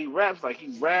fact that he raps. Like,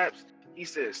 he raps, he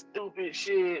says stupid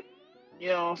shit. You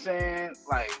know what I'm saying?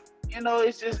 Like, you know,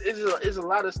 it's a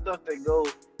lot of stuff that go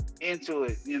into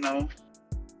it. You know,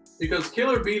 because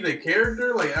Killer B, the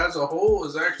character, like as a whole,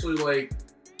 is actually like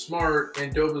smart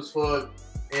and dope as fuck.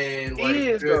 And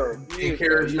like good and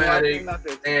charismatic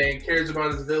and cares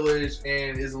about his village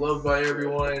and is loved by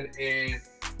everyone, and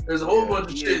there's a whole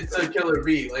bunch of shit to Killer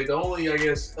B. Like, the only, I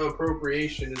guess,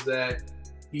 appropriation is that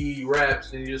he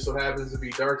raps and he just so happens to be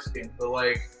dark skinned. But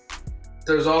like,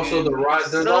 there's also the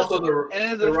fact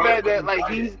that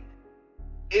like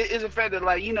it's the fact that,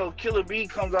 like, you know, Killer B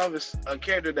comes off as a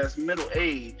character that's middle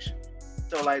aged,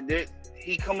 so like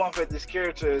he come off as this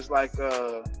character as like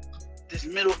this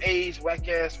middle-aged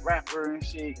whack-ass rapper and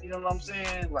shit, you know what I'm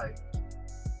saying? Like,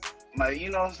 you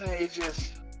know what I'm saying? It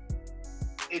just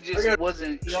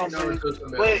wasn't, you know what I'm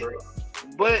saying?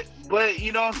 But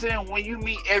you know what I'm saying? When you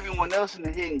meet everyone else in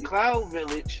the Hidden Cloud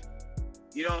Village,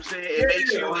 you know what I'm saying? It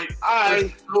makes you like,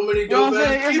 alright. So many dope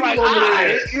ass people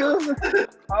over there.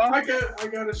 I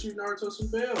gotta shoot Naruto some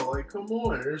bail. Like, come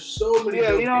on, there's so many.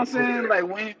 Yeah, you know what I'm saying?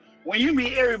 Like, when you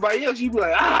meet everybody else, you be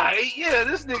like,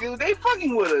 this nigga, they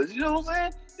fucking with us. You know what I'm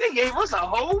saying? They gave us a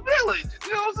whole village.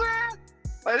 You know what I'm saying?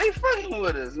 Like they fucking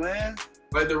with us, man.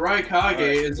 Like the Raikage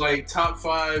is like top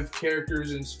 5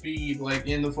 characters in speed, like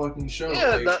in the fucking show.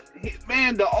 Yeah, like,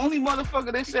 the only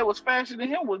motherfucker they said was faster than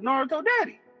him was Naruto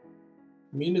Daddy.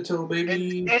 Minato,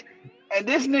 baby. And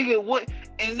this nigga what?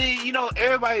 And then you know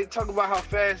everybody talk about how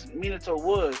fast Minato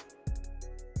was,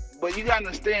 but you gotta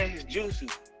understand his jutsu.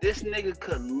 This nigga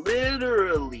could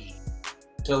literally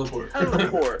teleport. You know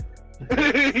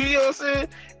what I'm saying?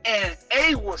 And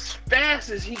A was fast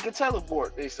as he could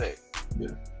teleport. They say.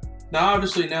 Yeah. Now,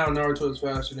 obviously, now Naruto is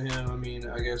faster than him. I mean,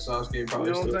 I guess Sasuke probably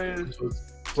you know still. What I'm saying?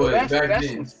 But that's back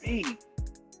then, speed.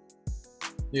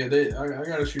 Yeah, I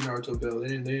gotta shoot Naruto Bell. They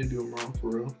didn't do him wrong for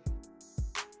real.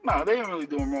 No, they didn't really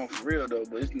do him wrong for real though.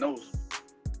 But it's nose.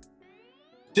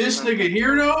 This nigga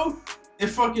here though, in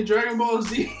fucking Dragon Ball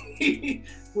Z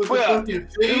with the fucking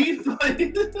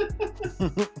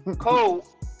fade. Cole,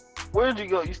 where'd you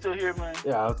go? You still here, man?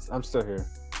 Yeah, I'm still here.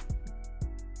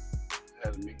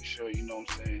 Had to make sure you know what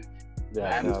I'm saying.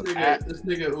 Yeah, this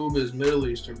nigga Ub is Middle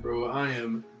Eastern, bro. I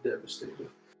am devastated.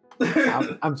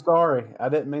 I'm sorry. I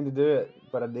didn't mean to do it,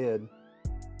 but I did.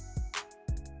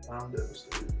 I'm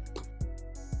devastated.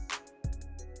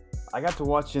 I got to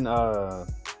watching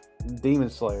Demon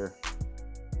Slayer.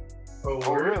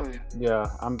 Oh, really? Yeah,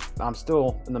 I'm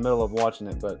still in the middle of watching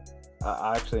it, but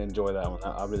I actually enjoy that one.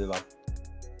 I really like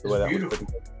the way that beautiful.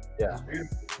 was. Yeah. It's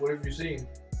beautiful. What have you seen?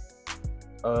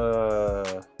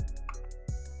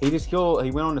 He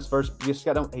went on his first. He just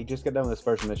got done with his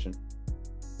first mission.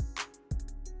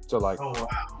 So like, oh wow,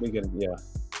 we can It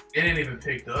ain't even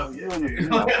picked up yet. Dude. You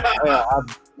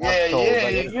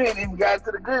ain't even got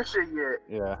to the good shit yet.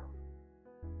 Yeah,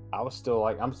 I was still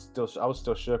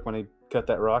shook when he cut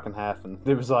that rock in half, and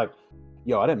it was like,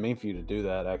 yo, I didn't mean for you to do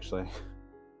that, actually.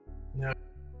 No,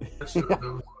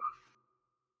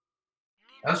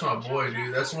 that's my boy,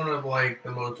 dude. That's one of like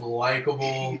the most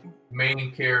likable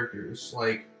main characters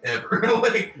like ever.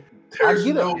 Like, there's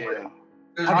no way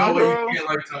you can't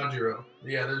like Tanjiro.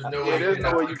 Yeah, there's no way. There's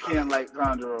no way you can't like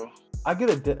Tanjiro. I get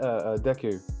a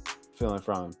Deku feeling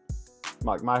from him,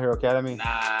 like My Hero Academy. Nah.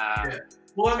 Yeah.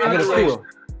 Well, I mean,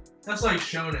 that's like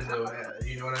shonen though.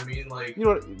 You know what I mean? Like, you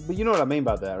know what I mean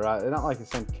by that, right? They're not like the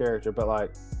same character, but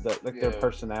like their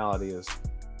personality is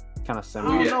kind of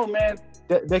similar. I don't know, man.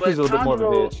 Deku's a little bit more of a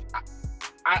bitch.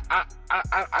 I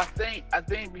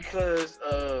think because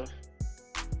of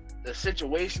the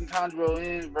situation Tanjiro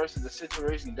in versus the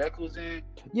situation Deku's in.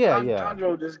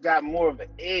 Tanjiro just got more of an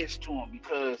edge to him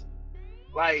because,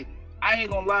 like, I ain't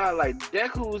gonna lie, like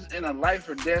Deku's in a life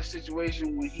or death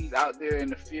situation when he's out there in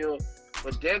the field,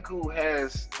 but Deku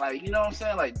has, like, you know what I'm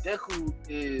saying? Like Deku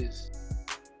is,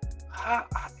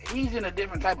 he's in a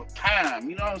different type of time.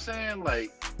 You know what I'm saying?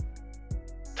 Like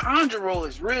Tanjiro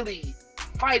is really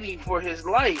fighting for his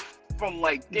life from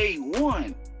like day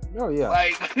one. Oh yeah.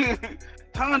 Like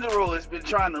Tanjiro has been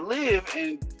trying to live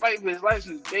and fight for his life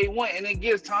since day one, and it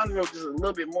gives Tanjiro just a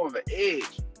little bit more of an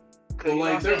edge. Well,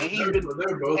 like they're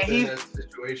both in that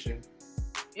situation.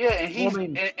 Yeah, and he's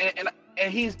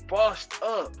and he's bossed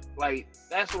up. Like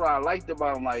that's what I liked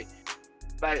about him. Like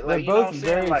you know what I'm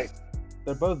saying? Like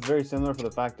they're both very similar for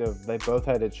the fact of they both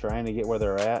had to train to get where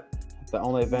they're at. The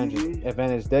only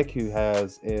advantage Deku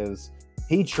has is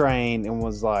he trained and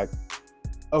was like,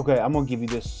 okay, I'm gonna give you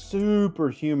this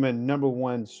superhuman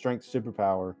 #1 strength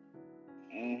superpower.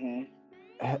 And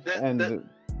the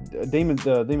Demon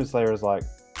Slayer is like,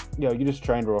 yo, you just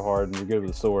trained real hard and you're good with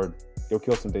a sword. Go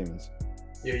kill some demons.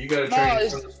 Yeah, you gotta train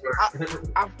from the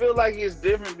start. I feel like it's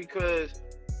different because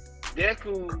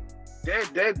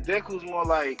Deku's more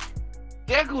like,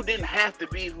 Deku didn't have to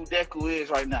be who Deku is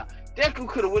right now. Deku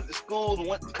could have went to school and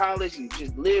went to college and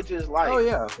just lived his life. Oh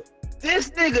yeah. This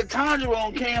nigga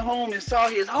Tanjiro came home and saw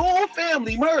his whole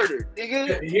family murdered.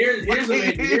 Nigga. Here's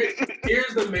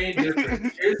the main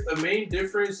difference. The main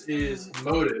difference is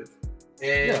motive.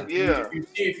 And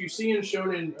if you see in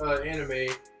shonen anime,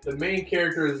 the main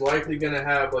character is likely gonna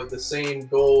have like the same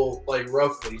goal, like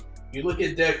roughly. You look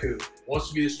at Deku, wants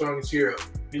to be the strongest hero.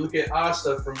 You look at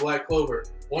Asta from Black Clover,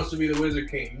 wants to be the Wizard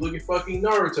King. You look at fucking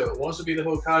Naruto, wants to be the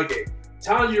Hokage.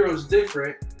 Tanjiro's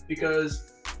different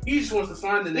because he just wants to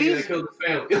find the nigga that killed his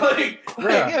family.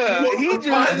 He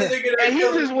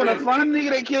just want to find the nigga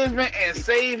that killed his man and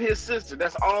save his sister.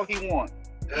 That's all he wants.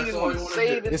 He just want to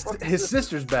save his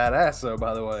sister's badass, though,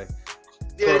 by the way.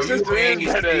 Yeah, bro, his sister is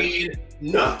badass.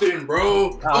 Nothing,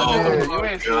 bro. You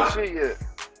ain't seen shit yet,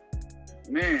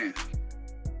 man.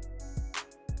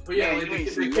 But yeah,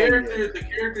 like the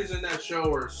characters in that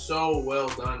show are so well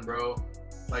done, bro.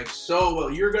 Like so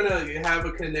well. You're gonna have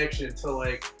a connection to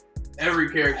like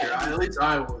every character. At least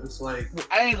I was. Like,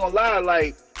 I ain't gonna lie.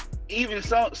 Like even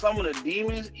some of the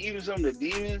demons,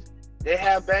 they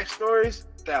have backstories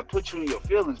that put you in your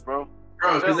feelings, bro.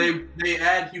 Bro, because they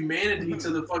add humanity to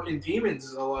the fucking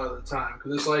demons a lot of the time.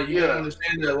 Because it's like you gotta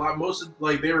understand that most of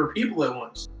like they were people at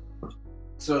once.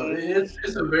 So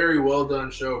it's a very well done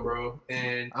show, bro.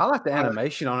 And I like the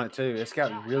animation on it too. It's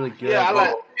got really good. Yeah, I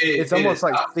like. It's almost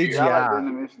like CGI. I like the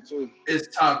animation too.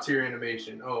 It's top tier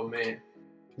animation. Oh man.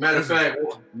 Matter of fact,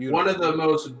 one of the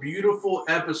most beautiful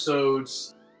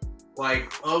episodes,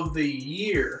 like of the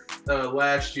year,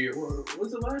 last year.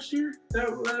 Was it last year? That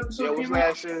episode? Yeah, it was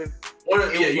last year.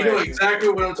 You know exactly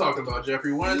what I'm talking about,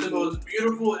 Jeffrey. One of the most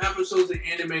beautiful episodes of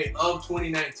anime of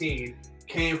 2019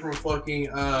 came from fucking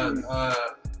Demon Slayer.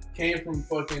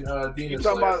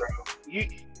 You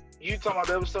talking about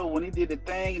the episode when he did the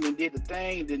thing, then did the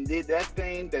thing, then did that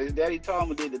thing that his daddy told him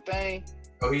and did the thing?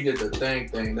 Oh, he did the thing.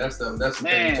 That's the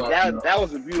man, thing. That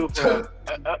was a beautiful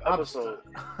episode.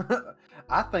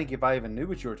 I think if I even knew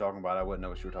what you were talking about, I wouldn't know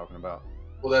what you were talking about.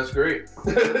 Well, that's great.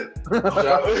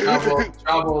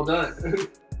 job well done.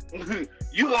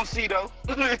 You gonna see though.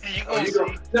 No,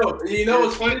 you know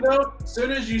what's funny though? As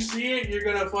soon as you see it, you're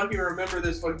gonna fucking remember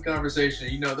this fucking conversation.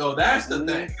 You know, though, that's the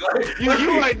thing.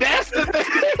 You like that's the thing.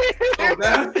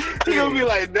 You gonna be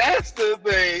like, that's the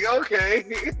thing. Okay.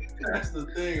 That's the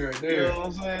thing right there. You know what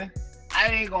I'm saying? I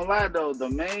ain't gonna lie though. The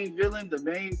main villain, the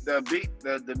big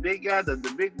guy,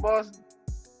 the big boss,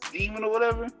 demon or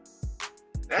whatever.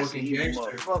 That's fucking an evil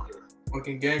gangster. motherfucker.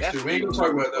 Fucking gangster. We ain't gonna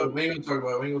talk about it though. We ain't gonna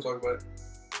talk about it.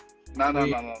 No.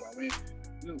 We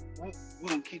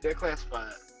gonna keep that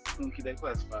classified. Man.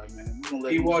 We gonna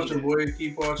let keep watching, boy.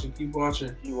 Keep watching.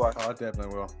 Oh, I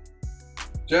definitely will.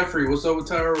 Jeffrey, what's up with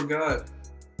Tower of God?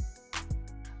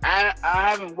 I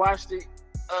haven't watched it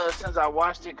since I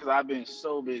watched it because I've been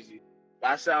so busy.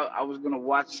 I said I was gonna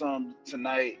watch some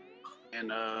tonight,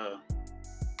 and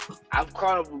I've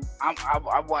caught up.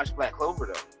 I've watched Black Clover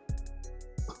though.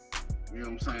 You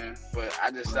know what I'm saying? But I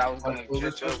was gonna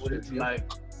catch up with it tonight.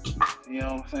 You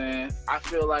know what I'm saying? I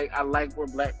feel like I like where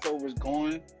Black Clover's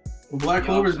going. Well, Black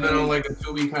Clover's been on like a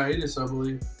 2-week hiatus, I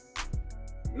believe.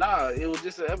 Nah, it was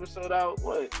just an episode out.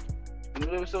 What? The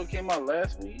new episode came out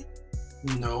last week.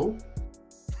 No.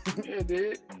 Yeah, it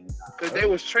did. Cause they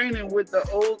was training with the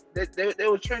old. They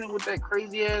was training with that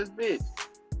crazy ass bitch.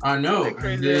 I know. That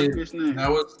crazy ass bitch name. That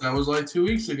was like 2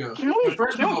 weeks ago. Can we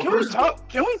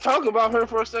talk about her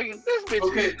for a second? This bitch.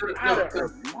 Okay.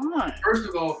 First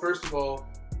of all,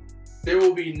 there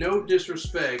will be no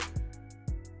disrespect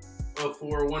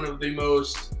for one of the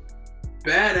most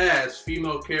badass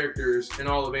female characters in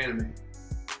all of anime.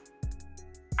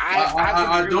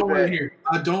 I don't want to hear it.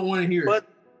 I don't want to hear it. But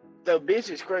the bitch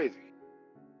is crazy.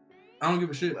 I don't give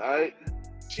a shit. Right?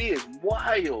 She is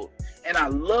wild, and I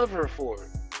love her for it.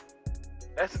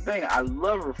 That's the thing. I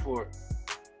love her for it.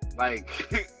 Like,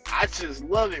 I just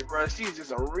love it, bro. She's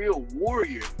just a real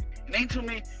warrior. And ain't too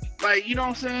many, like, you know what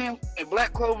I'm saying? In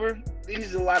Black Clover,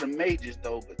 these are a lot of mages,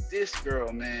 though. But this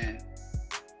girl, man.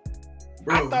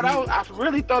 Bro, I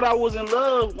really thought I was in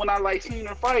love when I, seen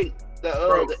her fight the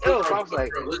elf. I was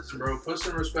like, listen, bro. Put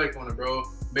some respect on it, bro.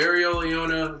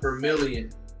 Marioliona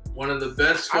Vermilion. One of the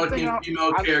best fucking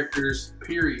female characters,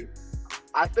 period.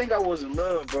 I think I was in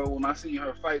love, bro, when I seen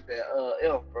her fight that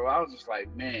elf, bro. I was just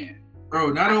like, man.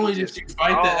 Bro, not only did she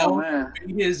fight the elf,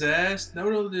 beat his ass, not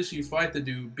only did she fight the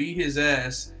dude, beat his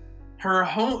ass,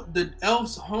 the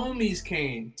elf's homies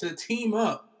came to team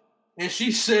up. And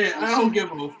she said, I don't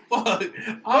give a fuck.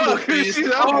 I'm gonna face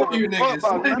all you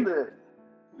niggas.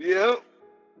 Yep.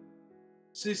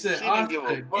 She said,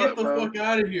 get the fuck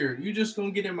out of here. You just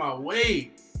gonna get in my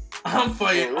way. I'm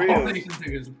fighting all these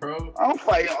niggas, bro. I'm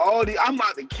fighting all these. I'm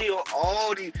about to kill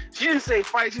all these. She didn't say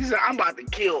fight. She said, I'm about to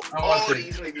kill all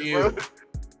these niggas, bro.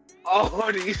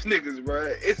 All these niggas,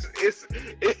 bro.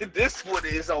 This one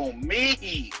is on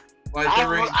me. Like there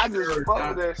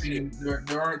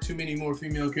aren't too many more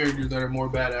female characters that are more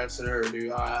badass than her,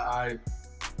 dude. I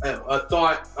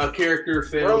thought a character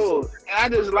fails. Bro, I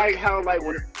just like how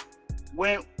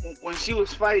when she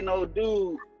was fighting old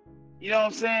dude, you know what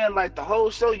I'm saying? Like the whole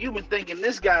show, you've been thinking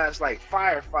this guy's like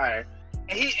fire,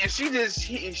 and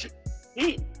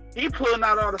he pulling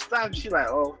out all the stuff. And she like,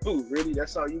 oh, really?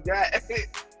 That's all you got?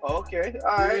 Okay,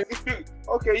 all right,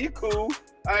 okay, you cool.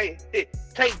 All right,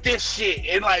 take this shit,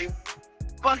 and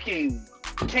fucking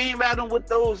came at him with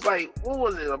those what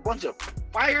was it? A bunch of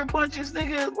fire punches,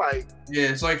 nigga. Yeah,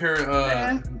 it's like her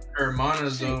mana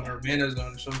zone or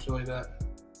some shit like that.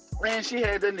 Man, she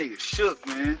had that nigga shook,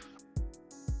 man.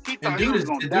 He thought he was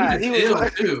gonna die. Dude is ill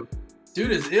too.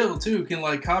 Dude is ill too. Can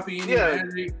copy any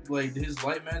magic, his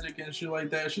light magic and shit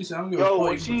like that. She said, "I'm gonna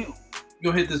fight you.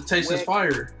 Gonna hit this, taste this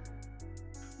fire."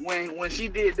 when she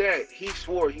did that, he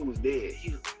swore he was dead.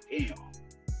 He was like,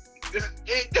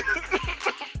 damn.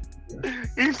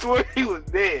 He swore he was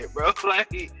dead, bro.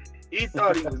 Like he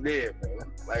thought he was dead, bro.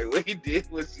 Like what he did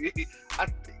was, I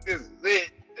think this is it.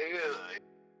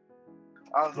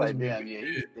 I was like, damn, yeah,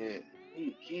 he's dead.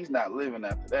 He's not living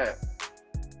after that.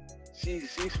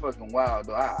 She's fucking wild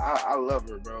though. I love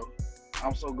her, bro.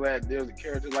 I'm so glad there's a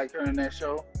character like her in that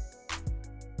show.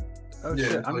 Oh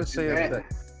shit! I'm just saying that.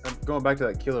 I'm going back to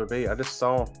that Killer Bee. I just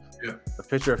saw a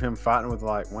picture of him fighting with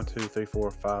like 1, 2, 3,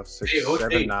 4, 5, 6,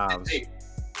 7 knives.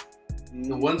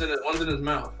 The one's in his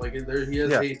mouth. Like there, he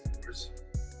has 8 fingers.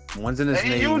 One's in his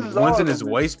knee, one's in his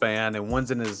waistband, and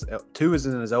two is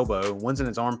in his elbow. One's in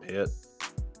his armpit.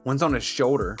 One's on his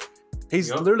shoulder.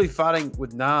 He's literally fighting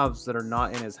with knives that are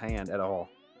not in his hand at all.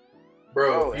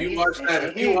 Bro, if you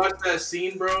watch that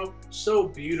scene, bro, so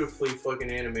beautifully fucking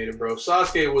animated, bro.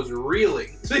 Sasuke was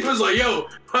reeling. He was like, "Yo,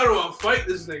 how do I fight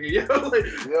this nigga?" Yo, like,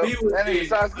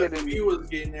 he was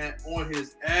getting that on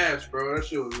his ass, bro. That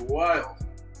shit was wild.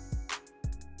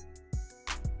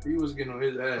 He was getting on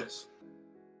his ass.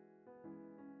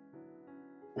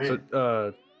 Man.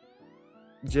 So,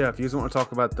 Jeff, you just want to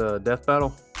talk about the death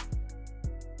battle?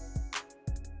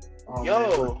 Oh,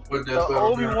 yo, the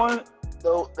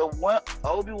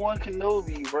Obi Wan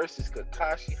Kenobi versus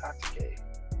Kakashi Hatake.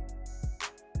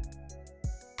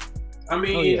 I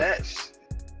mean,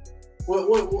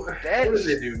 what does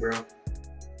it do, bro?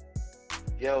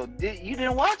 Yo, you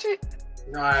didn't watch it?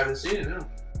 No, I haven't seen it.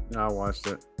 No, I watched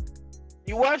it.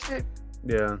 You watched it?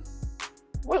 Yeah.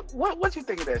 What you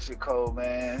think of that shit, Cole,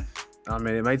 man? I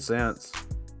mean, it made sense.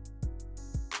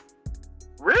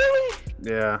 Really?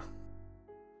 Yeah.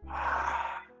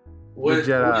 The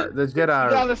Jedi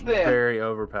are very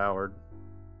overpowered.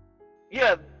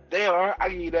 Yeah, they are. I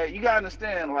give you that. You gotta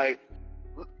understand, like,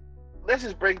 let's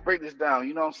just break this down.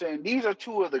 You know what I'm saying? These are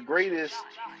two of the greatest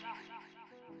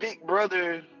big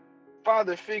brother,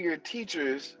 father figure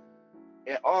teachers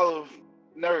in all of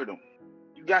nerddom.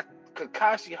 You got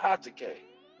Kakashi Hatake,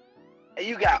 and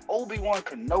you got Obi Wan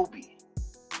Kenobi.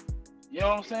 You know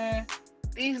what I'm saying?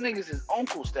 These niggas is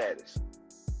uncle status.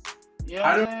 You know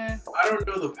what I'm saying? I don't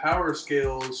know the power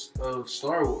scales of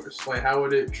Star Wars. Like, how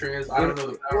would it I don't know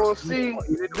the power scales.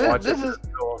 It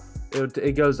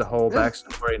goes the whole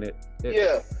backstory in it.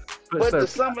 But to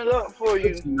sum it up for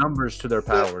you, numbers to their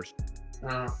powers.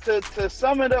 To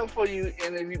sum it up for you,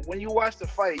 and when you watch the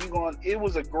fight, it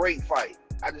was a great fight.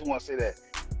 I just want to say that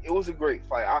it was a great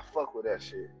fight. I fuck with that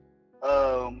shit.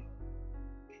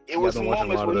 It was some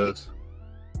moments where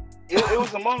it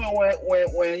was a moment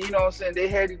when you know what I'm saying, they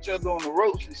had each other on the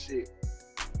ropes and shit.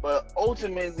 But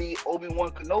ultimately, Obi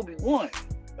Wan Kenobi won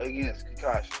against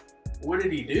Kakashi. What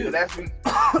did he do? And that's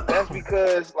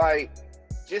because, like,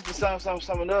 just to sum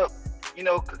it up, you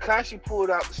know, Kakashi pulled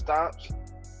out the stops.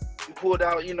 He pulled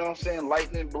out, you know what I'm saying,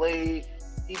 lightning blade.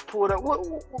 He pulled out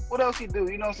what else he do?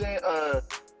 You know what I'm saying?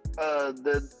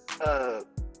 The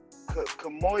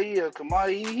Kamoi.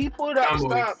 He pulled out the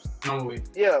stops. Kamoi.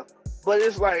 Yeah, but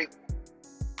it's like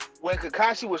when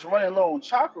Kakashi was running low on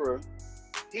chakra,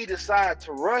 he decided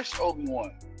to rush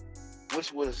Obi-Wan,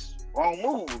 which was wrong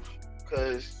move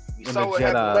because you saw what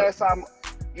happened last time.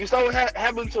 You saw what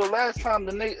happened to the last time.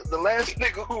 The last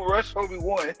nigga who rushed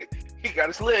Obi-Wan, he got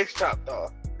his legs chopped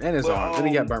off and his arms. Then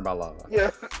he got burned by lava.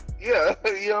 Yeah. You know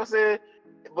what I'm saying?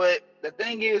 But the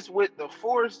thing is with the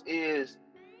Force is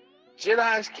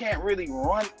Jedis can't really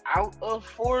run out of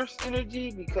Force energy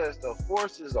because the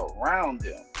Force is around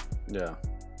them. Yeah.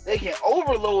 They can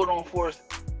overload on Force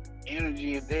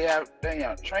energy if they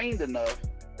aren't trained enough.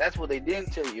 That's what they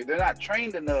didn't tell you. If they're not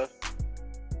trained enough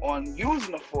on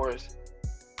using the Force,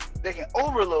 they can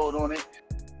overload on it.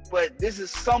 But this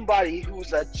is somebody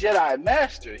who's a Jedi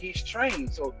master. He's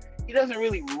trained, so he doesn't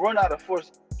really run out of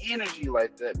Force energy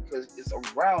like that because it's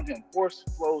around him. Force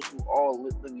flows through all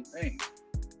living things.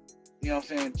 You know what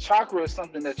I'm saying? Chakra is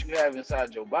something that you have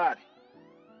inside your body.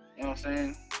 You know what I'm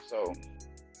saying? So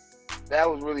that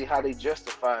was really how they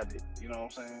justified it. You know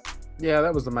what I'm saying? Yeah,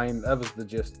 that was the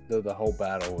gist of the whole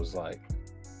battle was like,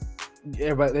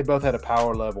 everybody, they both had a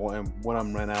power level and one of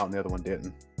them ran out and the other one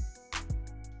didn't.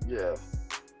 Yeah.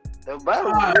 The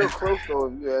battle was real close though,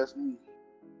 if you ask me.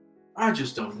 I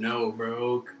just don't know,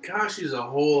 bro. Kakashi's a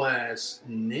whole ass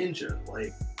ninja.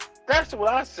 Like, that's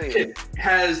what I said.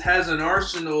 Has an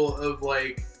arsenal of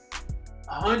like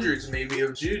hundreds maybe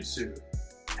of jutsu.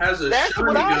 Has a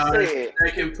Sharingan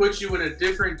that can put you in a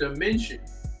different dimension.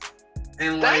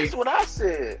 And that's what I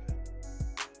said.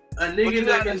 A nigga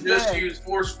that can just use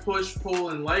force, push, pull,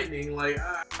 and lightning, like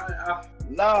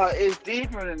Nah, it's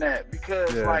deeper than that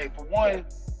because like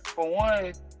for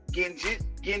one,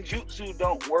 Genjutsu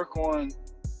don't work on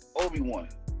Obi-Wan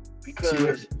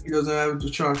because he doesn't have the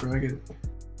chakra. I get it.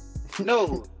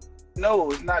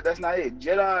 No, it's not. That's not it.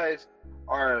 Jedis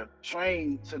are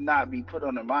trained to not be put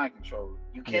under mind control.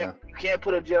 You can't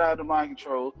put a Jedi under mind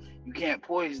control. You can't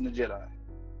poison the Jedi.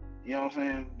 You know what I'm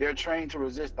saying? They're trained to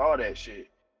resist all that shit.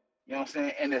 You know what I'm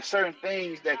saying? And there's certain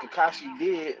things that Kakashi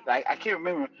did, like I can't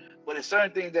remember, but there's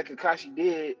certain things that Kakashi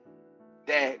did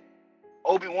that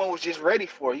Obi-Wan was just ready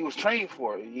for. He was trained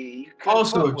for.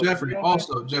 Also,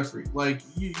 Jeffrey, like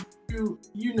you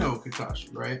know Kakashi,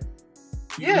 right?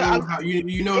 You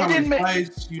know how he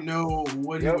fights. You know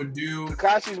what he would do.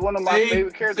 Kakashi's one of my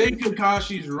favorite characters. Say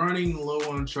Kakashi's running low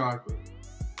on chocolate.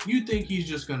 You think he's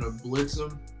just gonna blitz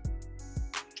him?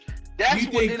 That's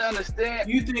what I didn't understand.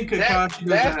 You think Kakashi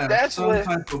doesn't have some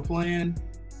type of plan?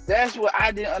 That's what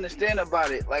I didn't understand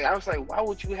about it. Like I was like, why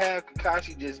would you have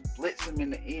Kakashi just blitz him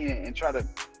in the end and try to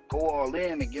go all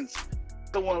in against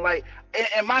someone like?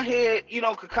 In my head, you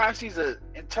know, Kakashi's an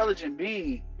intelligent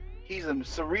being. He's a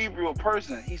cerebral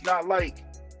person. He's not like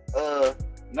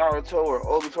Naruto or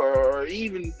Obito or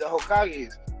even the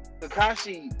Hokages.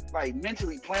 Kakashi like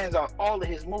mentally plans out all of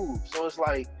his moves. So it's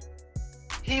like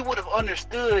he would have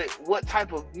understood what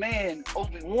type of man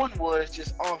Obi-Wan was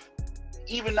just off,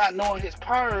 even not knowing his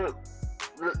power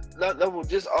level,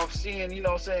 just off seeing, you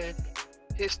know what I'm saying,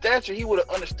 his stature. He would have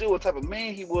understood what type of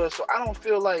man he was. So I don't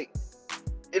feel like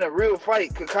in a real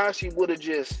fight, Kakashi would have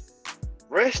just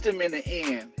rest him in the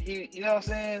end. You know what I'm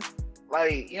saying?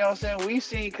 Like, you know what I'm saying? We've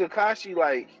seen Kakashi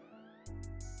like,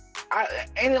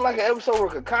 ain't it like an episode where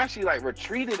Kakashi like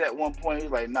retreated at one point?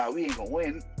 He's like, nah, we ain't gonna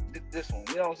win this one.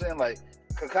 You know what I'm saying? Like,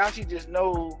 Kakashi just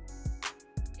know,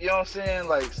 you know what I'm saying?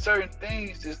 Like, certain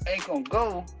things just ain't gonna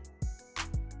go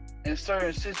in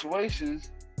certain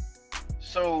situations.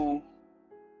 So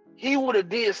he would have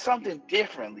did something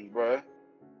differently, bro.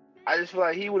 I just feel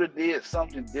like he would have did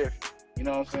something different. You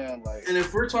know what I'm saying? Like, and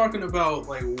if we're talking about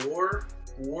like war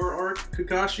arc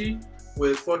Kakashi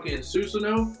with fucking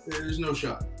Susanoo, there's no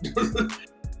shot. They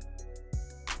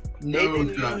didn't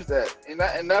use that, and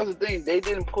that was the thing. They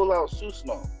didn't pull out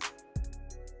Susanoo.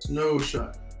 No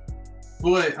shot.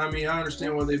 But I mean, I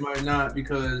understand why they might not,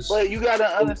 because. But you gotta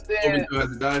understand. Obito had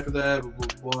to die for that.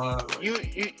 Blah, blah, blah.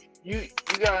 You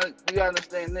gotta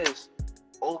understand this.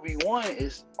 Obi-Wan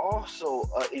is also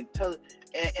intelligent,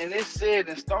 and it's said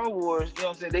in Star Wars. You know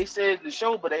what I'm saying? They said in the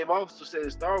show, but they've also said in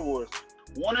Star Wars.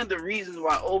 One of the reasons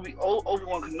why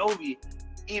Obi-Wan Kenobi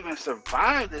even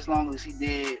survived as long as he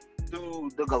did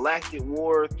through the Galactic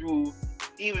War, through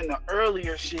even the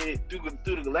earlier shit, through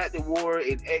the Galactic War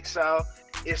in Exile,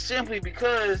 is simply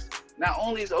because not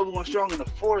only is Obi-Wan strong in the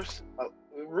Force,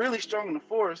 really strong in the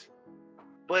Force,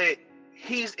 but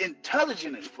he's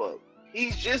intelligent as fuck.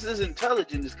 He's just as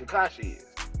intelligent as Kakashi is.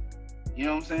 You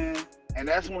know what I'm saying? And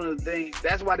that's one of the things,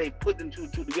 that's why they put them two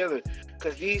together,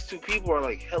 because these two people are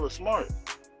like hella smart.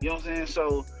 You know what I'm saying?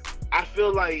 So I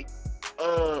feel like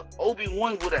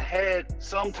Obi-Wan would have had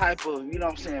some type of, you know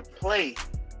what I'm saying, play.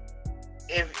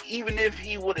 Even if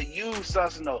he would have used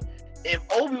Susanoo. If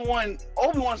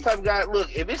Obi-Wan's type of guy,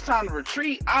 look, if it's time to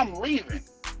retreat, I'm leaving.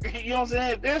 You know what I'm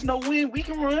saying? If there's no win, we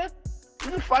can run.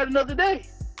 We can fight another day.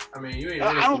 I mean, you ain't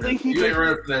running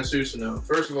for that Susanoo.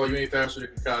 First of all, you ain't faster than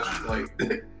Kakashi.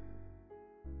 Like,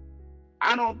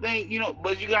 I don't think, you know,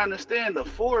 but you gotta understand the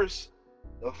Force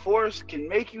can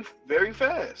make you very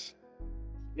fast.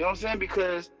 You know what I'm saying?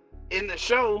 Because in the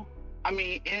show, I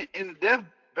mean, in the death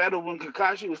battle when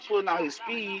Kakashi was pulling out his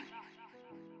speed,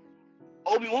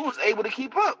 Obi-Wan was able to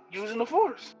keep up using the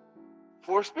Force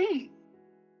speed.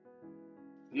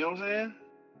 You know what I'm saying?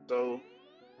 So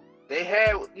they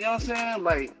had, you know what I'm saying?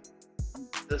 Like,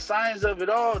 the science of it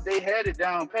all, they had it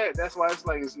down pat. That's why it's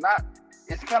like,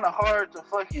 it's kind of hard to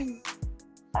fucking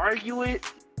argue it,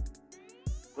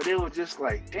 but it was just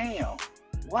like, damn,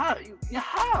 why,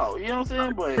 how, you know what I'm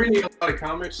saying? But reading a lot of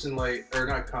comics and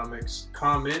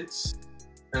comments,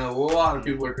 and a lot of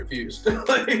people are confused.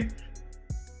 Like,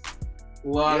 a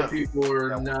lot of people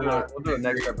are not. We'll do a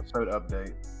next episode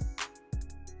update.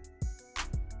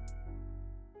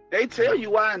 They tell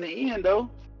you why in the end, though.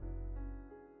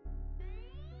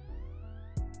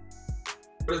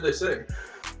 What did they say?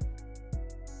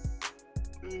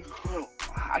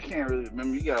 I can't really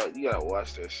remember. You gotta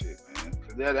watch that shit, man.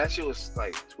 Cause that shit was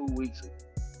like 2 weeks ago.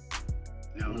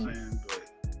 You know what I'm saying?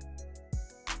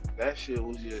 But that shit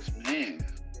was just, man.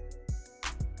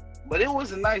 But it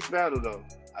was a nice battle, though.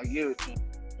 I give it to him.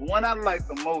 The one I liked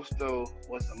the most, though,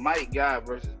 was the Might Guy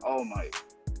versus All Might.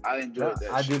 I enjoyed that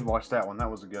shit. I did watch that one. That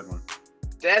was a good one.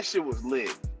 That shit was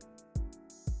lit.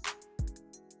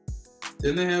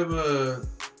 Didn't they have a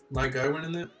Might Guy win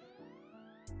in that?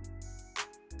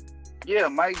 Yeah,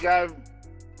 Mike Guy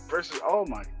versus All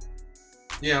Might.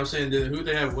 Yeah, I'm saying who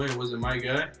they have win? Was it my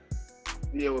guy?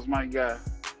 Yeah, it was Mike Guy.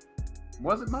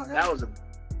 Was it my guy? That was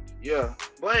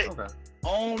but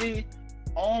only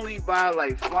by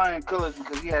like flying colors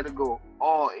because he had to go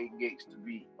all 8 gates to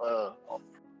beat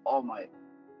All Might.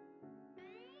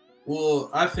 Well,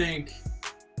 I think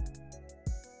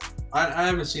I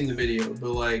haven't seen the video,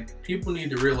 but like people need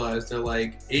to realize that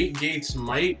like 8 gates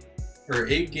Mike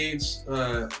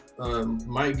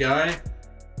Guy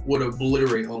would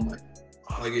obliterate All Might.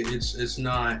 Like it's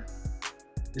not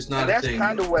a thing. That's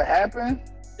kind of what happened.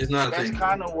 It's not a thing.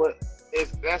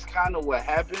 That's kind of what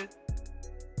happened.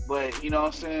 But you know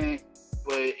what I'm saying?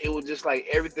 But it was just like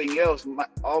everything else.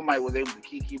 All Might was able to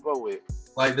keep up with.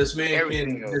 Like this man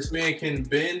can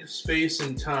bend space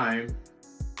and time,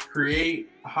 create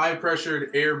high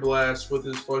pressured air blasts with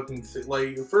his fucking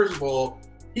like. First of all,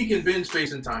 he can bend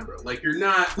space and time, bro. Like you're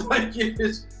not like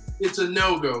it's a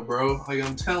no go, bro. Like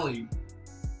I'm telling you,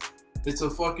 it's a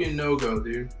fucking no go,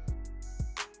 dude.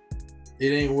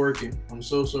 It ain't working. I'm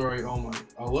so sorry, All Might.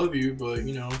 I love you, but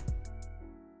you know,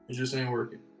 it just ain't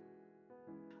working.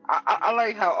 I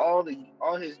like how all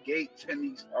his gate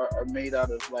tennies are made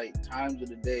out of like times of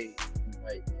the day,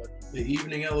 like the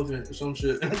evening elephant or some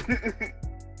shit.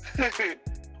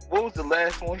 What was the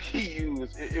last one he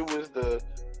used? It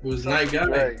was Night Guy.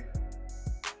 Dragon.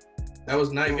 That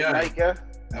was Night Guy. Night Guy.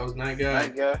 That was Night Guy.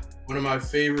 Night Guy. One of my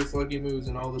favorite fucking moves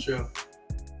in all the show.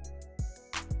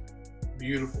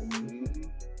 Beautiful. Mm-hmm.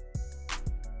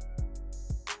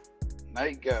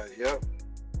 Night Guy. Yep.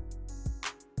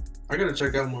 I gotta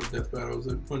check out more death battles.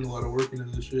 They're putting a lot of work into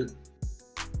this shit.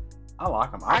 I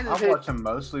like them. I watch them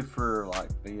mostly for like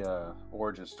the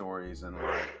origin stories and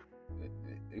like it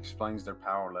explains their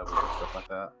power levels and stuff like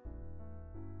that.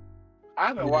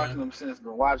 I've been watching them since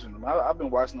been watching them. I've been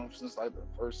watching them since like the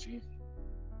first season.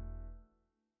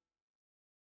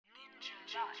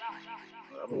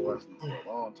 I've been watching them for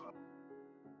a long time.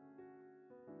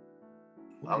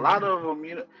 A lot of them,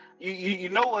 you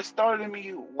know what started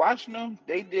me watching them?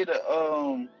 They did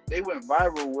they went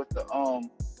viral with the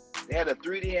they had a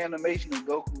 3D animation of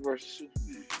Goku versus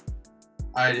Superman.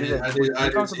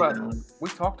 We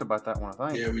talked about that one, I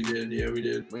think. Yeah, we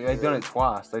did. They've done it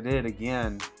twice. They did it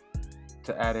again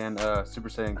to add in Super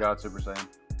Saiyan God Super Saiyan.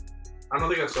 I don't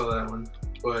think I saw that one,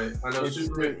 but I know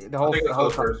Superman. The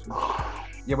whole first one.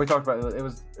 Yeah, we talked about it. It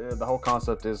was the whole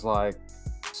concept is like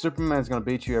Superman's gonna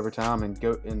beat you every time and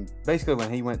basically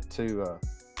when he went to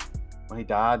when he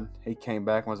died, he came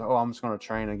back and was like, oh, I'm just gonna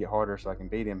train and get harder so I can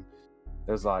beat him.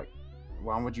 It was like,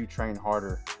 why would you train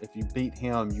harder? If you beat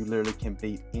him, you literally can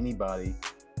beat anybody,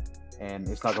 and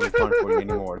it's not gonna be fun for you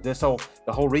anymore. The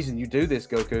whole reason you do this,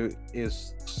 Goku,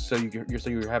 is so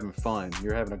you're having fun.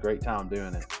 You're having a great time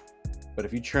doing it. But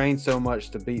if you train so much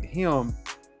to beat him,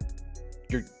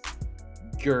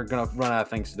 you're gonna run out of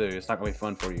things to do. It's not gonna be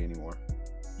fun for you anymore.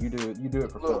 You do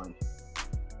it for fun.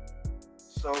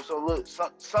 So look,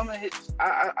 some of his.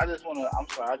 I just want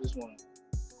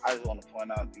to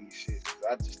point out these shit.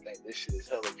 I just think this shit is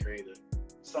hella creative.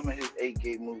 Some of his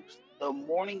 8-gate moves. The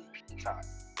Morning Peacock.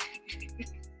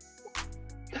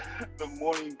 The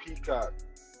Morning Peacock.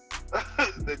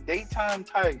 The Daytime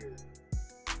Tiger.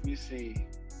 Let me see.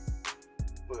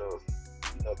 What else?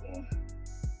 Another one.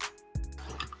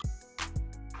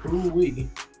 Ooh-wee.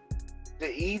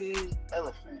 The Eating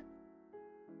Elephant.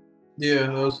 Yeah,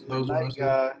 those Night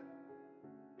Guy.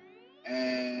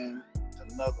 And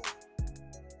another one.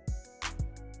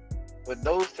 But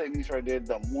those techniques right there,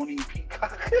 the Morning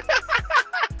Peacock.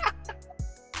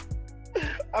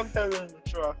 I'm having to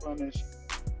try on this shit.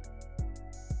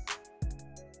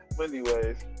 But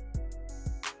anyways.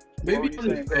 Maybe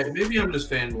I'm just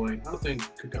fanboying. I don't think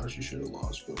Kakashi should have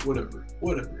lost, but whatever.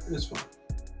 It's fine.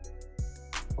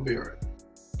 I'll be alright.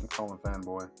 I'm calling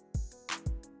fanboy.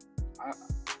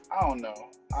 I don't know.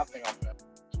 I think I'm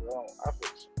fanboy. I feel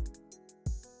so.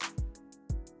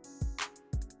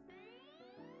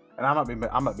 And I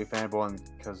might be fanboying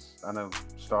because I know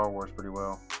Star Wars pretty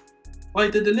well.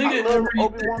 Like, did the nigga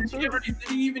did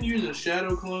he even use a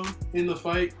shadow clone in the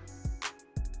fight?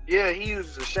 Yeah, he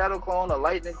used a shadow clone, a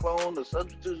lightning clone, a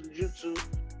substitution jutsu.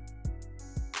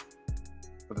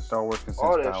 But the Star Wars can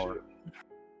sense power. Shit.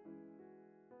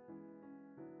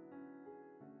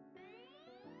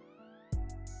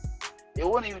 It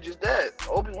wasn't even just that.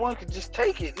 Obi Wan could just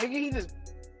take it, nigga. He just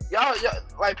y'all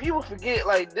like people forget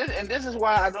like this, and this is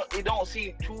why it don't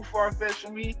seem too far fetched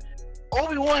for me.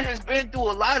 Obi Wan has been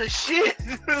through a lot of shit,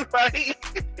 right?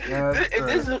 Yeah,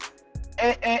 this is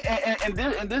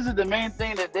the main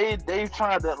thing that they've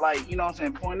tried to like, you know what I'm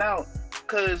saying, point out,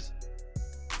 because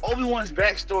Obi Wan's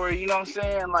backstory, you know what I'm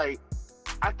saying, like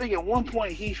I think at one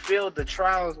point he failed the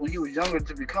trials when he was younger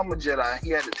to become a Jedi. He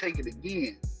had to take it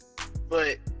again.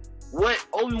 But what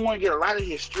Obi-Wan get a lot of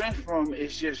his strength from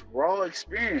is just raw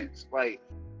experience. Like,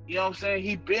 you know what I'm saying?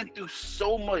 He's been through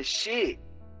so much shit.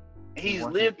 He's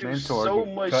lived through so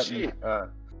much shit.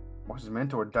 Watch his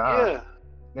mentor die. Yeah.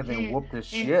 And then whooped the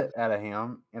shit out of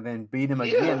him and then beat him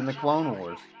again in the Clone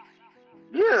Wars.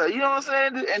 Yeah, you know what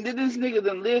I'm saying? And then this nigga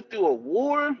done lived through a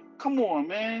war? Come on,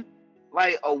 man.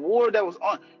 Like, a war that was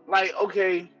on... Like,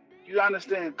 okay, you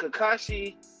understand,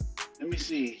 Kakashi... Let me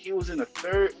see. He was in the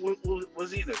third...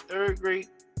 Was he in the third Great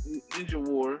Ninja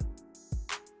War?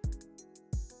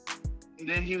 And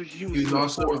then he was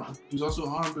also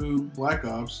Anbu Black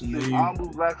Ops. And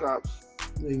Anbu Black Ops.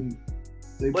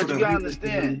 But you gotta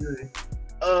understand...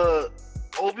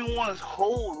 Obi-Wan's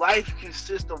whole life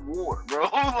consists of war, bro.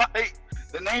 Like,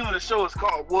 the name of the show is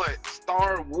called what?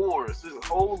 Star Wars. His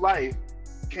whole life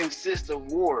consists of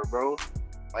war, bro.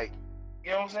 Like,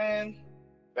 you know what I'm saying?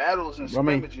 Battles and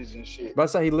scrimmages and shit. But I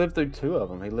say he lived through two of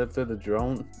them. He lived through the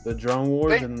drone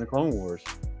wars and the Clone Wars.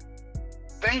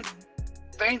 Think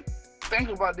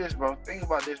about this, bro.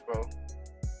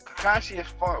 Kakashi has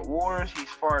fought wars. He's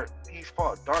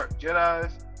fought dark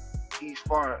Jedis.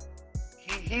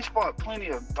 He's fought plenty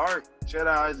of dark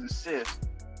Jedis and Siths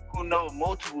who know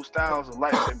multiple styles of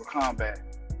lightsaber combat.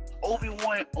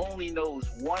 Obi-Wan only knows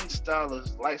one style of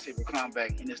lightsaber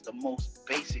combat, and it's the most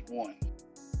basic one.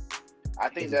 I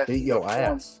think that's beat your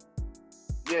ass.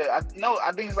 Yeah,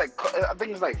 I think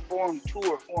it's like Form 2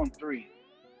 or Form 3,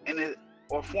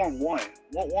 or Form 1.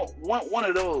 One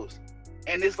of those,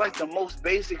 and it's like the most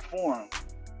basic form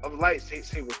of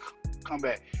lightsaber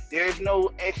combat. There's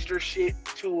no extra shit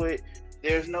to it.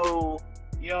 There's no,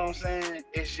 you know what I'm saying?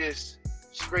 It's just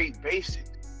straight basic.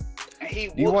 And he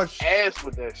whoops ass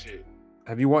with that shit.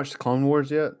 Have you watched Clone Wars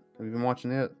yet? Have you been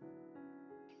watching it?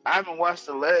 I haven't watched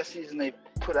the last season they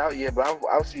put out yet, but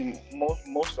I've seen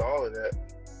most of all of that.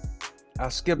 I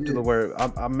skipped to the where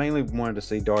I mainly wanted to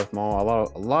see Darth Maul.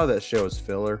 A lot of that show is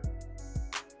filler.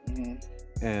 Mm-hmm.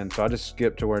 And so I just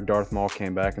skipped to where Darth Maul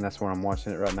came back, and that's where I'm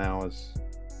watching it right now.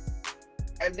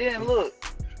 And then look,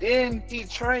 then he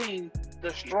trained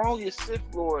the strongest Sith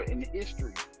Lord in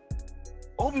history.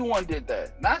 Obi-Wan did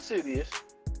that, not Sidious.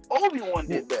 Obi-Wan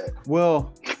did that.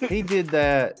 Well, he did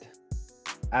that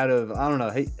out of, I don't know.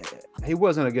 He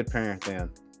wasn't a good parent then.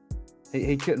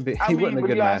 He couldn't be. He wasn't a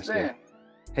good master.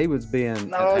 He was being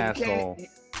an asshole.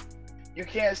 You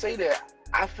can't say that.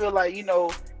 I feel like, you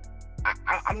know,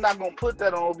 I'm not gonna put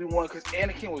that on Obi-Wan because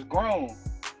Anakin was grown.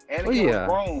 Anakin was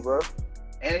grown, bro.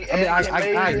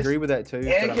 I agree with that too.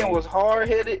 Anakin was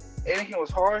hard-headed. Anakin was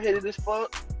hard-headed as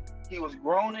fuck. He was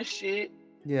grown as shit.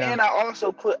 Yeah. And I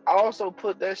also put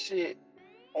that shit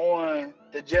on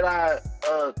the Jedi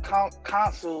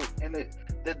Council and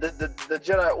the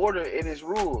Jedi Order and its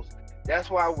rules.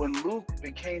 That's why when Luke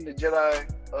became the Jedi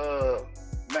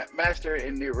Master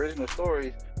in the original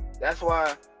stories, that's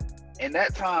why in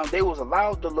that time they was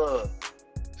allowed to love.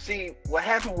 See, what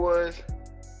happened was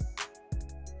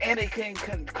Anakin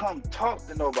couldn't come talk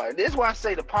to nobody. This is why I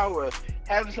say the power of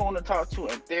having someone to talk to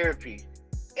in therapy.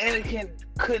 Anakin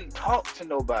couldn't talk to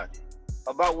nobody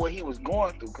about what he was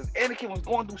going through because Anakin was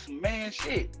going through some man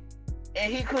shit.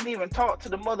 And he couldn't even talk to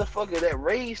the motherfucker that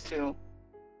raised him,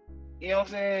 you know what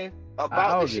I'm saying,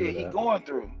 about the shit he going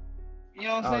through. You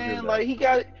know what I'm saying? Like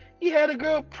he had a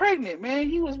girl pregnant, man.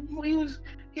 He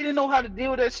didn't know how to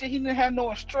deal with that shit. He didn't have no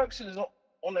instructions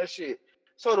on that shit.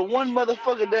 So the one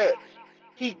motherfucker that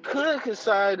he could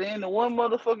confide in, the one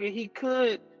motherfucker he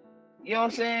could, you know what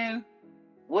I'm saying,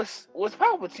 was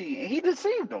Palpatine, and he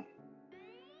deceived him.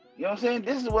 You know what I'm saying?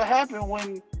 This is what happened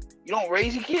when you don't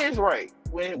raise your kids right.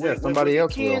 When somebody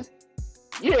else will.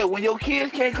 Yeah, when your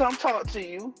kids can't come talk to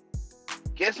you,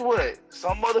 guess what?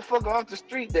 Some motherfucker off the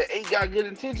street that ain't got good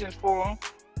intentions for him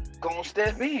gonna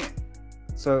step in.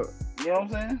 So you know what I'm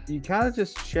saying? You kind of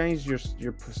just changed your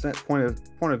point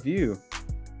of view,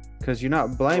 because you're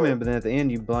not blaming him, but then at the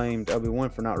end you blamed Obi-Wan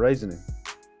for not raising him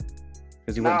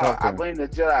because he wouldn't talk to him. I blame the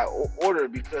Jedi Order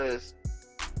because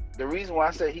the reason why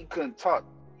I said he couldn't talk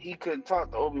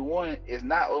to Obi-Wan is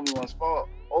not Obi-Wan's fault.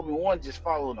 Obi-Wan just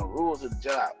following the rules of the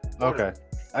Jedi Order. Okay,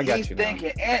 I got you. He's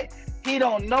thinking, and he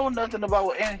don't know nothing about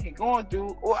what Anakin going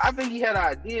through. Or I think he had an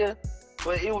idea,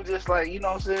 but it was just like, you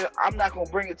know what I'm saying? I'm not gonna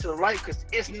bring it to the light because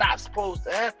it's not supposed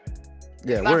to happen.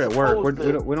 Yeah, we're at work.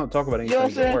 We don't talk about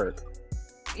anything at work.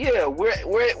 Yeah, we're at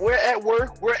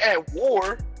work. We're at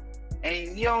war,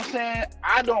 and you know what I'm saying?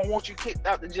 I don't want you kicked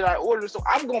out the Jedi Order, so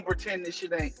I'm gonna pretend this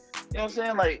shit ain't. You know what I'm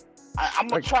saying? Like I'm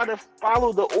gonna try to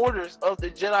follow the orders of the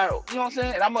Jedi. You know what I'm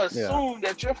saying? And I'm gonna assume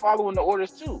that you're following the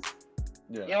orders too.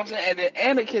 You know what I'm saying? And then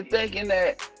Anakin thinking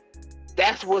that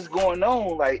that's what's going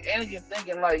on. Like Anakin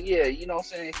thinking like, yeah, you know what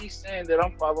I'm saying? He's saying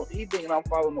that he thinking I'm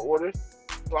following the orders.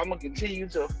 So I'm gonna continue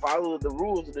to follow the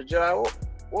rules of the Jedi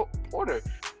Order.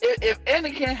 If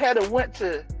Anakin had went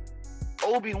to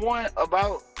Obi Wan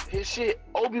about his shit,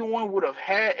 Obi-Wan would have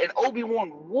had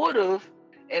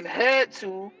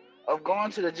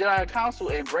gone to the Jedi Council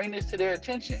and bring this to their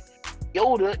attention.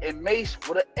 Yoda and Mace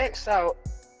would have exiled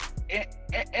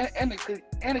Anakin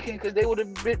because they would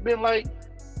have been like,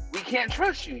 we can't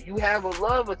trust you. You have a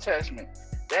love attachment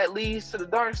that leads to the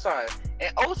dark side,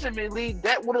 and ultimately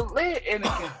that would have led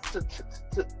Anakin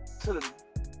to the.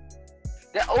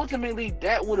 That ultimately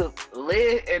would have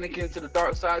led Anakin to the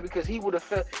dark side because he would have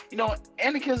felt, you know,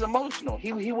 Anakin's emotional.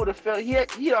 He would have felt he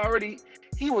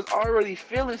was already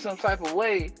feeling some type of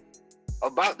way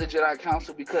about the Jedi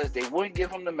Council because they wouldn't give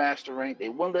him the master rank. They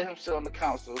wouldn't let him sit on the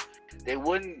council. They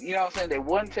wouldn't, you know what I'm saying? They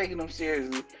wasn't taking him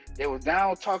seriously. They was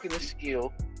down talking to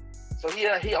skill. So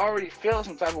he already felt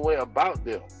some type of way about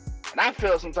them. And I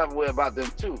felt some type of way about them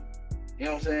too. You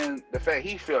know what I'm saying? The fact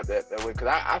he felt that way. Because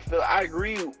I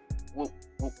agree with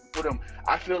him.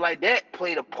 I feel like that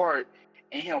played a part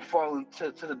in him falling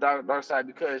to the dark side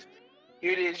because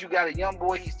here it is, you got a young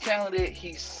boy, he's talented,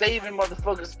 he's saving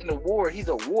motherfuckers in the war, he's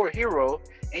a war hero,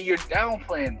 and you're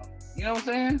downplaying him. You know what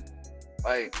I'm saying?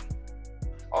 Like,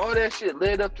 all that shit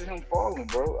led up to him falling,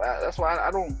 bro. That's why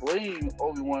I don't blame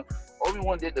Obi-Wan.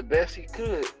 Obi-Wan did the best he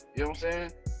could. You know what I'm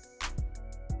saying?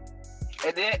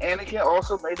 And then Anakin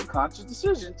also made a conscious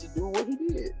decision to do what he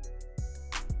did.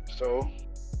 So,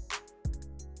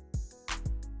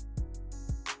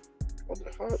 what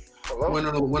the fuck? Hello? Went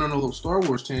on a little Star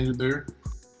Wars tangent there.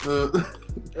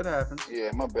 It happens.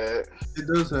 Yeah, my bad. It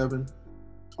does happen.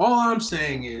 All I'm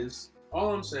saying is,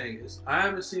 I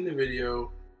haven't seen the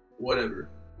video, whatever.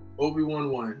 Obi-Wan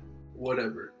won,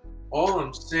 whatever. All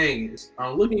I'm saying is,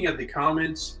 I'm looking at the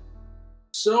comments,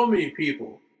 so many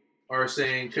people are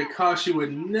saying Kakashi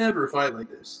would never fight like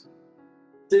this.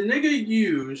 The nigga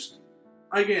used,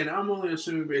 again, I'm only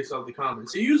assuming based off the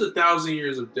comments, he used 1,000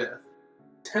 years of death.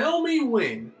 Tell me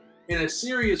when, in a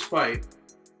serious fight,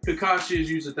 Kakashi has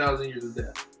used 1,000 years of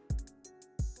death.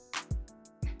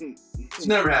 It's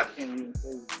never happened.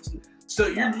 So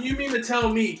you mean to tell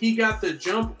me he got the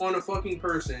jump on a fucking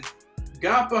person,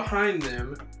 got behind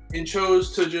them, and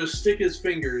chose to just stick his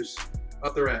fingers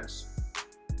up their ass?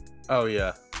 Oh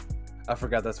yeah, I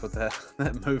forgot that's what that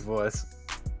move was.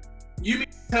 You mean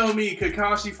to tell me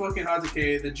Kakashi fucking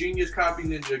Hatake, the genius copy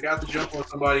ninja, got the jump on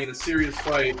somebody in a serious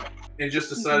fight and just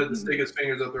decided to stick his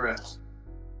fingers up their ass?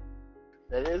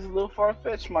 That is a little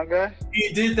far-fetched, my guy.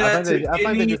 He did that I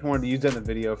think they just wanted to use that in the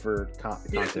video for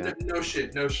content. Yeah, no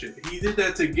shit. He did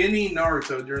that to Gini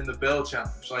Naruto during the Bell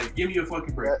Challenge. Like, give me a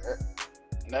fucking break.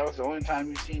 That was the only time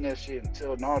you seen that shit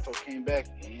until Naruto came back.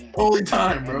 Only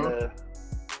time, bro.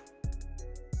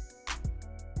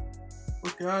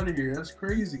 Fuck out of here. That's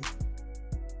crazy.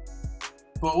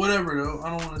 But whatever, though.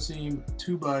 I don't want to seem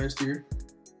too biased here.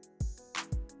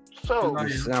 So,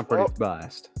 you sound pretty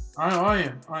biased. I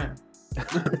am. I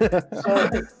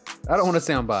don't want to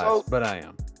sound biased, but I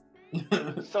am.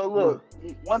 So look,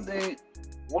 one thing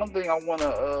I want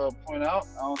to point out.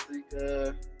 I don't think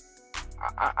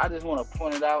I just want to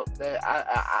point it out that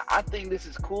I think this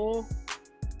is cool.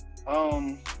 I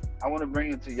want to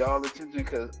bring it to y'all attention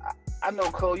because I know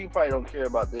Cole, you probably don't care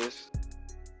about this,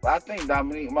 but I think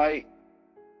Dominique might.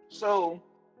 So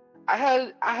I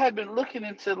had been looking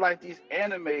into like these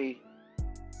anime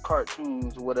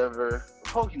cartoons or whatever,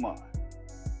 Pokemon.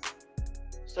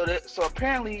 So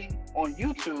apparently on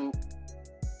YouTube,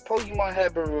 Pokemon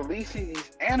had been releasing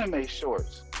these anime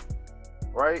shorts,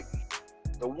 right?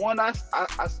 The one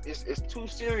it's 2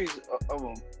 series of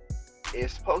them.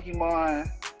 It's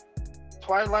Pokemon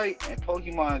Twilight and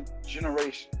Pokemon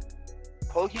Generation.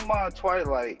 Pokemon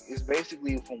Twilight is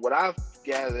basically, from what I've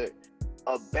gathered,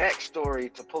 a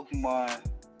backstory to Pokemon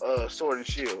Sword and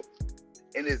Shield,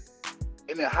 and it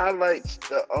highlights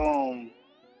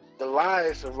the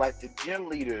lives of like the gym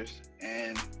leaders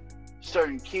and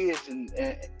certain kids and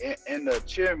the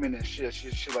chairman and shit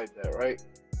like that, right?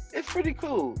 It's pretty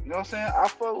cool, you know what I'm saying? I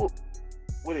fuck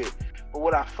with it, but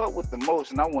what I fuck with the most,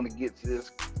 and I want to get to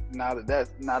this now that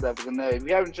if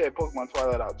you haven't checked Pokemon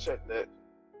Twilight out, check that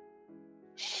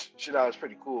shit out. It's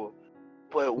pretty cool.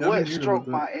 But what stroked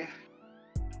my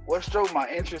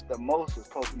interest the most was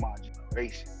Pokemon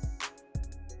Generation.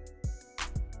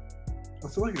 I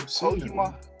feel like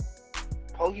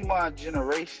Pokemon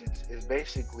Generations is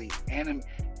basically anime,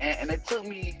 and it took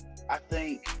me, I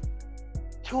think,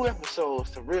 2 episodes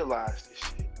to realize this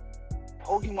shit.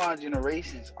 Pokemon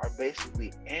Generations are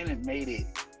basically animated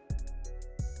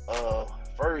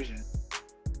version,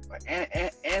 like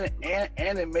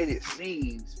animated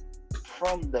scenes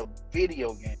from the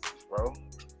video games, bro.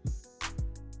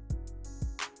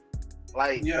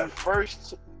 Like the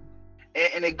first,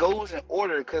 and it goes in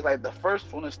order because like the first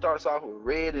one, it starts off with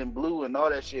red and blue and all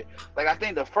that shit. Like I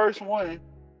think the first one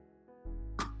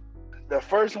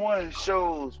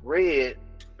shows Red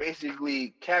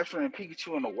basically capturing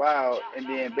Pikachu in the wild, and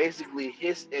then basically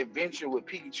his adventure with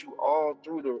Pikachu all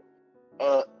through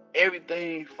the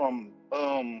everything from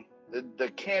the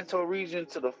Kanto region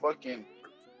to the fucking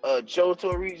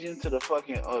Johto region to the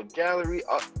fucking gallery,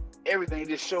 everything.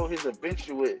 Just show his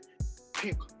adventure with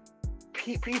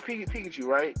Pikachu,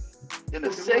 right? Then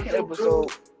the second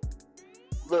episode,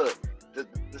 look,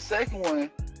 the second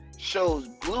one shows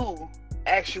Blue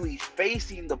actually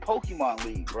facing the Pokemon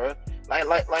League, bro.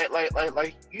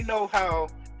 Like you know how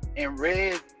in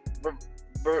Red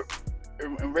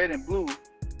and Blue,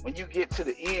 when you get to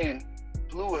the end,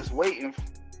 Blue is waiting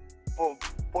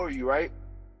for you, right?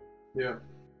 Yeah.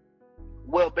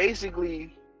 Well,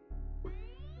 basically,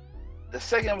 the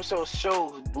second episode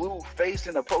shows Blue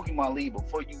facing the Pokemon League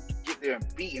before you get there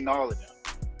and beating all of them.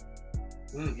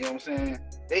 You know what I'm saying?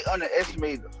 They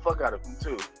underestimated the fuck out of him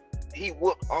too. He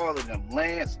whooped all of them,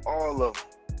 Lance, all of them.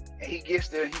 And he gets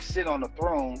there, he sit on the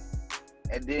throne,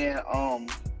 and then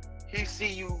he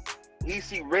see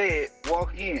Red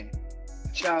walk in,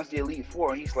 challenge the Elite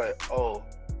Four, and he's like, oh,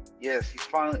 yes, he's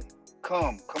finally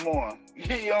come on. You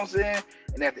know what I'm saying?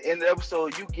 And at the end of the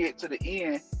episode, you get to the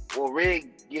end, well, Red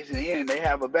gets to the end, they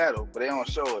have a battle, but they don't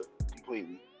show it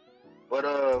completely. But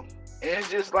and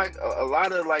it's just like a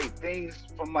lot of like things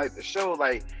from like the show,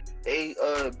 like they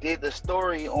did the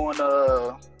story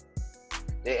on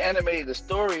they animated the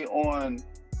story on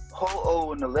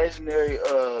Ho-Oh and the legendary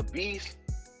beast.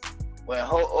 When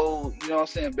Ho-Oh, you know what I'm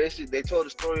saying, basically they told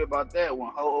the story about that when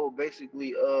Ho-Oh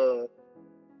basically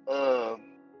brought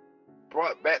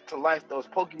back to life those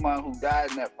Pokemon who died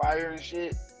in that fire and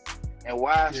shit. And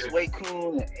why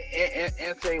Suicune and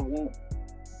Entei won't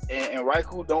and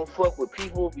Raikou don't fuck with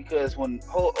people, because when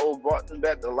Ho-Oh brought them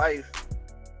back to life,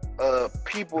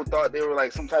 people thought they were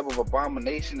like some type of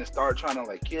abomination and started trying to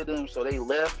like kill them, so they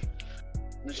left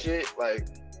and shit. Like,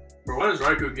 bro, why does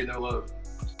Raikou get no love?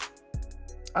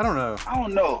 I don't know.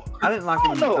 I didn't like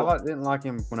him. I didn't like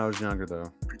him when I was younger, though.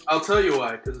 I'll tell you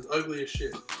why. Because it's ugly as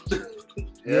shit.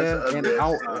 Yeah, and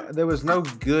there was no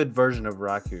good version of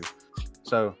Raikou,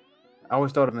 so I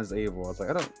always thought of him as evil. I was like,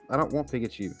 I don't want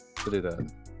Pikachu to do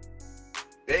that.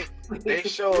 They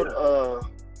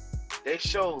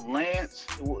showed Lance.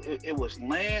 It was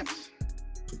Lance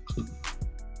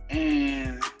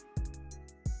and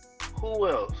who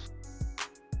else?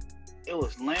 It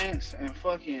was Lance and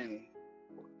fucking,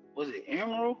 was it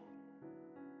Emerald?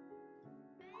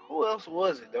 Who else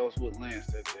was it that was with Lance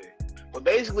that day? But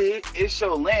basically, it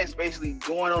showed Lance basically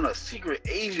going on a secret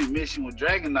agent mission with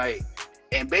Dragonite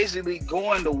and basically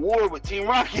going to war with Team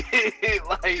Rocket.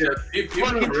 Like, people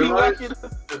don't realize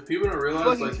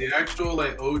like the actual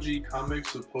like OG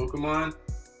comics of Pokemon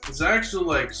is actually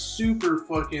like super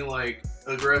fucking like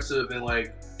aggressive and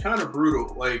like kind of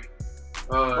brutal. Like,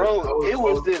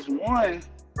 this one.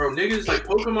 Bro, niggas like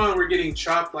Pokemon were getting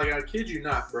chopped. Like, I kid you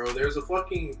not, bro. There's a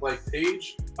fucking like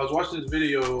page. I was watching this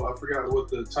video. I forgot what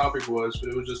the topic was, but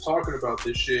it was just talking about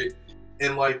this shit.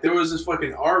 And like, there was this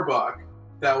fucking Arbok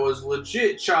that was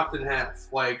legit chopped in half,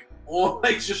 like all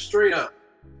like just straight up.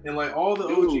 And like all the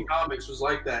OG comics was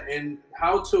like that. And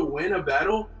how to win a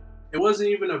battle, it wasn't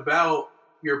even about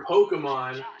your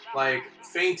Pokemon like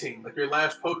fainting, like your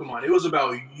last Pokemon. It was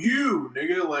about you,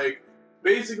 nigga. Like,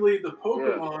 basically the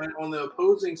Pokemon on the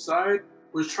opposing side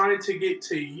was trying to get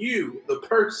to you, the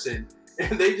person,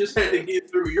 and they just had to get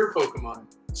through your Pokemon.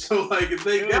 So like, if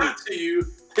they got to you,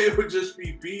 they would just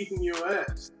be beating your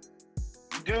ass.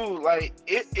 Dude, like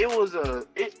it was a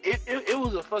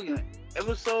fucking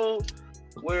episode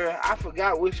where I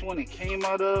forgot which one it came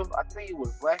out of. I think it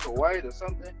was Black or White or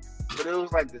something. But it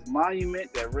was like this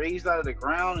monument that raised out of the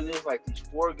ground, and it was like these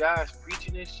 4 guys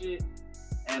preaching this shit.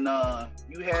 And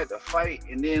you had to fight,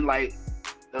 and then like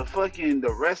the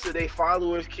rest of their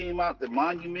followers came out the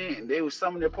monument, and they were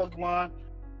summoning their Pokemon.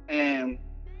 And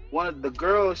one of the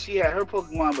girls, she had her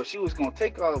Pokemon, but she was gonna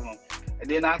take all of them. And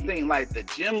then I think like the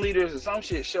gym leaders or some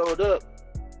shit showed up,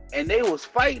 and they was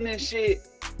fighting and shit.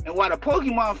 And while the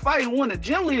Pokemon fighting, one of the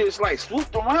gym leaders like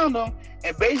swooped around them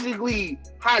and basically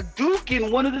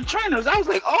Hadouken one of the trainers. I was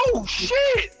like, oh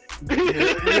shit.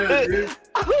 Yeah,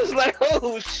 I was like,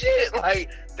 oh shit,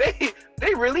 like they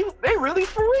really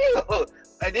for real.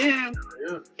 And then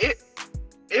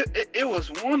it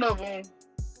was one of them.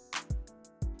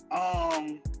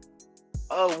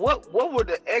 What were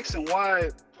the X and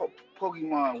Y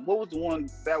Pokemon? What was the one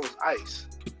that was ice?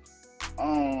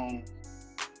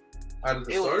 Out of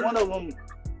the It was start? one of them.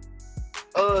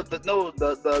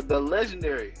 The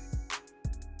legendary.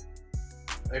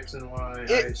 X and Y,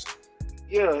 ice.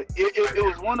 Yeah, it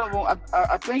was one of them.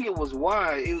 I think it was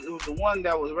Y. It was the one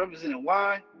that was representing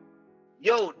Y.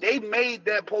 Yo, they made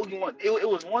that Pokemon. It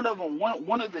was one of them.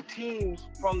 One of the teams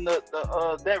from the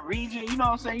that region. You know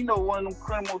what I'm saying? You know, one of them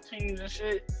criminal teams and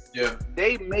shit. Yeah.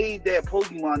 They made that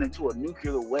Pokemon into a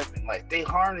nuclear weapon. Like they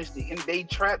harnessed it and they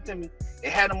trapped him. They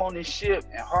had him on this ship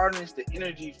and harnessed the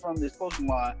energy from this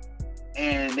Pokemon,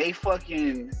 and they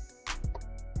fucking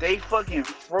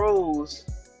froze.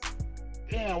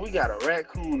 Damn, we got a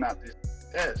raccoon out there.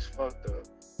 That's fucked up.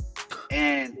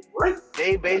 And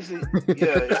they basically,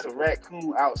 yeah, it's a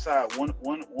raccoon outside,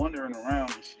 wandering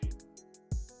around and shit.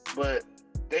 But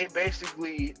they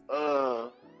basically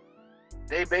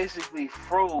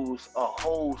froze a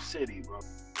whole city, bro.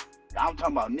 I'm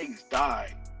talking about niggas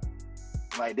died.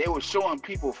 Like they were showing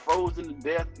people frozen to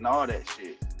death and all that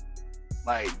shit.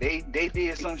 Like they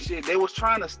did some shit. They was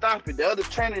trying to stop it. The other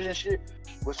trainers and shit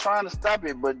was trying to stop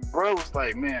it, but bro was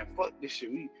like, man, fuck this shit.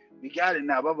 We got it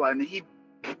now, blah blah. And then he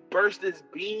burst this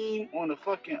beam on the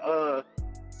fucking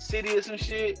city or some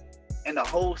shit, and the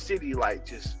whole city like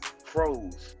just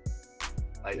froze,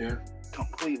 like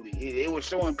completely. It was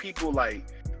showing people like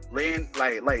laying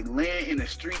in the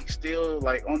street still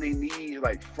like on their knees,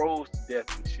 like froze to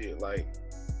death and shit. Like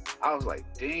I was like,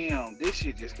 damn, this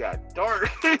shit just got dark.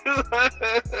 This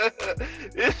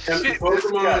shit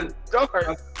Pokemon, just got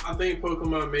dark. I think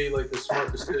Pokemon made like the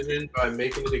smart decision by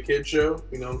making it a kid show.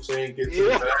 You know what I'm saying? Get to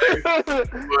the bag.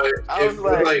 But I if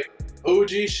was like OG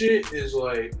shit is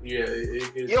like, yeah,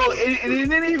 it gets. Yo, and it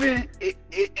didn't even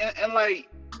and like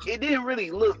it didn't really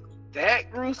look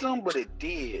that gruesome, but it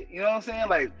did. You know what I'm saying?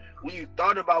 Like when you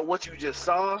thought about what you just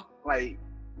saw, like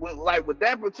with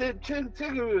that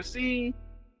particular scene,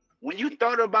 when you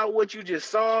thought about what you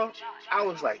just saw, I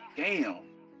was like, damn,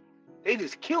 they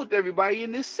just killed everybody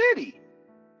in this city.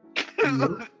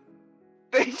 Mm-hmm.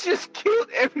 They just killed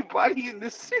everybody in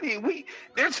this city. We're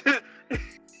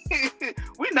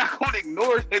not gonna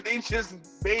ignore that they just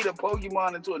made a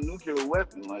Pokemon into a nuclear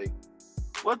weapon. Like,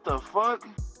 what the fuck?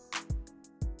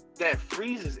 That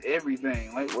freezes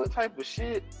everything. Like, what type of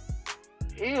shit?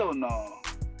 Hell no.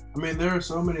 I mean, there are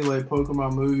so many like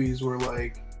Pokemon movies where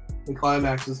like the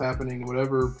climax is happening,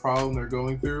 whatever problem they're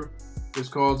going through is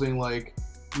causing like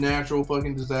natural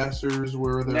fucking disasters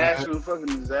where they're fucking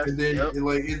disasters. And then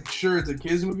like it's a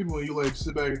kids movie, but when you like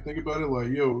sit back and think about it, like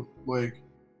yo, like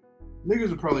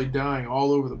niggas are probably dying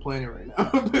all over the planet right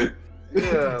now.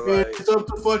 Yeah, like it's up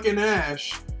to fucking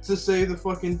Ash to save the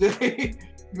fucking day.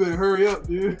 You better hurry up,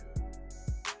 dude.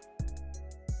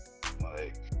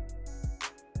 Like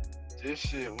this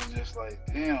shit was just like,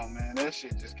 damn, man, that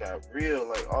shit just got real.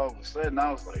 Like all of a sudden, I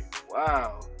was like,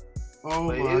 wow. Oh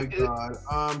like, my god,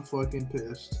 I'm fucking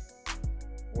pissed.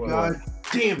 What? God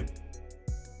damn it.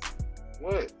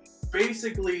 What?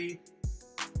 Basically,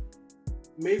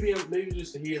 maybe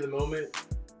just the heat of the moment,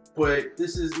 but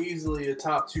this is easily a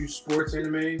top 2 sports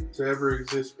anime to ever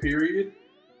exist, period.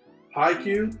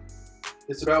 Haikyuu.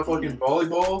 It's about fucking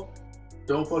volleyball.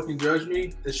 Don't fucking judge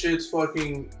me. The shit's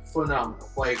fucking phenomenal.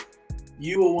 Like,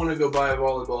 you will want to go buy a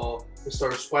volleyball and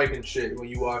start spiking shit when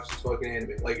you watch this fucking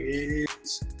anime. Like,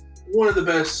 it's one of the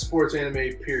best sports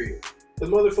anime, period. The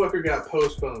motherfucker got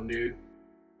postponed, dude.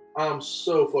 I'm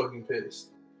so fucking pissed.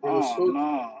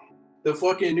 No. The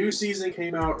fucking new season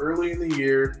came out early in the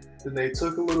year. Then they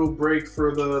took a little break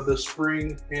for the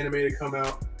spring anime to come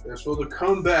out. They're supposed to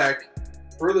come back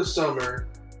for the summer.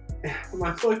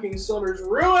 My fucking summer's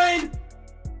ruined!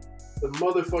 The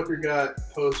motherfucker got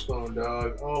postponed,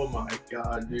 dog. Oh my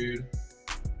god, dude.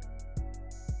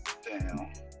 Damn.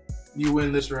 You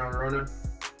win this round, Rona.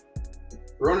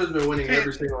 Rona's been winning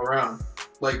every single round.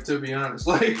 Like, to be honest.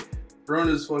 Like,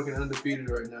 Rona's fucking undefeated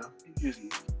right now.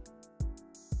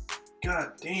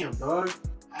 God damn, dog.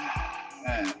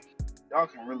 Man, y'all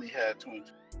can really have 20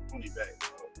 back, bro.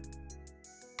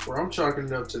 Bro, I'm chalking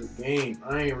it up to the game.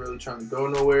 I ain't really trying to go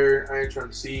nowhere. I ain't trying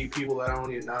to see people that I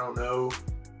don't know.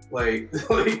 Like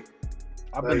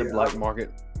I've been to Black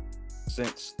Market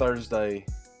since Thursday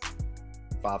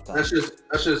 5 times.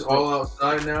 That's just all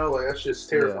outside now. Like, that's just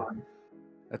terrifying. Yeah.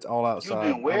 That's all outside.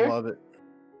 You been where? I love it.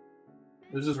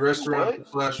 There's this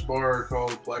restaurant / bar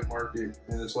called Black Market,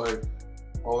 and it's like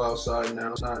all outside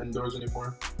now. It's not indoors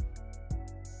anymore.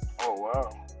 Oh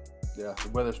wow. Yeah, the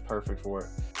weather's perfect for it.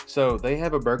 So they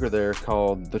have a burger there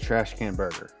called the Trash Can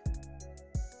Burger.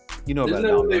 You know about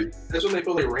Isn't it? that's when they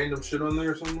put like random shit on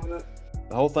there or something like that?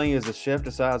 The whole thing is the chef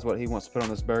decides what he wants to put on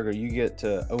this burger. You get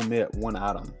to omit one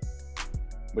item,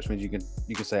 which means you can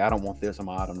say, I don't want this on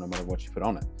my item no matter what you put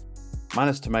on it. Mine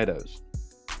is tomatoes.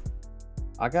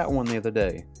 I got one the other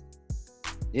day.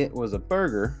 It was a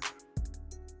burger,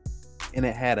 and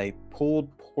it had a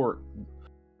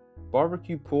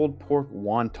barbecue pulled pork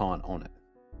wonton on it.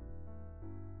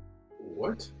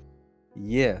 What?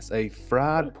 Yes, a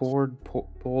fried pulled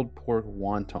pork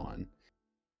wonton.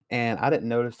 And I didn't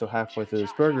notice till halfway through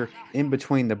this burger, in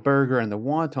between the burger and the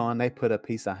wonton, they put a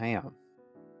piece of ham.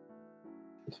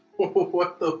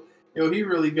 What the? Yo, he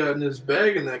really got in his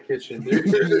bag in that kitchen,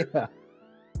 dude. Yeah.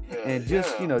 And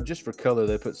just for color,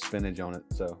 they put spinach on it.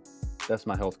 So that's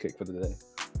my health kick for the day.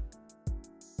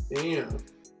 Damn.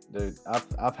 Dude,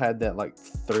 I've had that like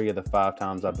 3 of the 5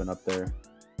 times I've been up there.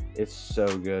 It's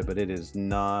so good, but it is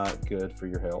not good for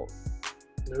your health.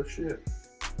 No shit.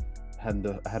 I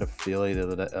had a Philly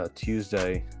the other day,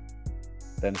 Tuesday.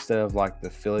 That instead of like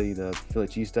the Philly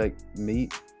cheesesteak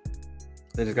meat,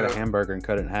 they just got a hamburger and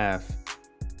cut it in half,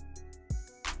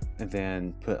 and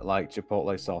then put like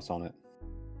Chipotle sauce on it.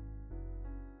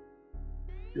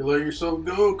 You let yourself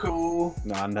go, Cole.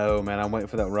 No, I know, man. I'm waiting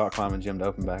for that rock climbing gym to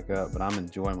open back up, but I'm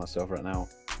enjoying myself right now.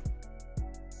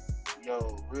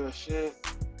 Yo, real shit.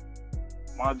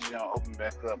 My gym open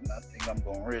back up, and I think I'm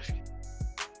gonna risk it.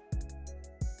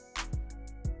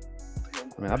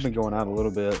 I mean, I've been going out a little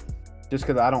bit just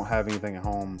because I don't have anything at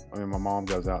home. I mean, my mom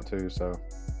goes out too, so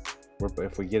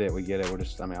if we get it, we get it. I already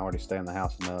stay in the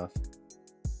house enough.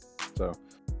 So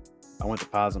I went to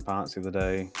Pies and Pints the other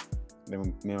day. Then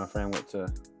me and my friend went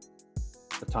to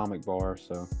Atomic Bar,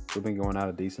 so we've been going out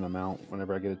a decent amount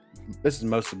whenever I get it. This has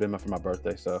mostly been for my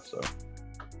birthday stuff, so.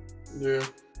 Yeah.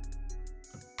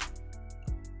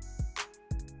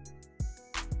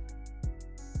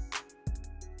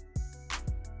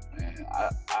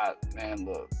 Man,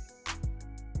 look,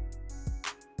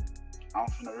 I'm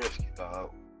finna risk it,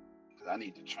 dog, because I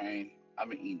need to train. I've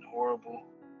been eating horrible.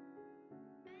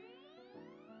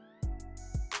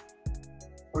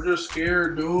 I'm just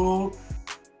scared, dude.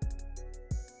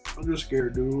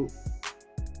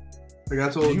 Like I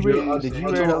told you. Did you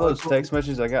read all those text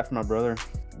messages I got from my brother?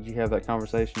 Did you have that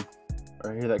conversation?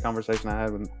 Or hear that conversation I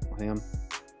had with him?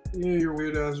 Yeah, your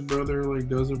weird ass brother like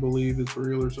doesn't believe it's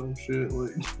real or some shit.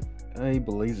 Like he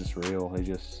believes it's real. He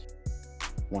just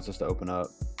wants us to open up.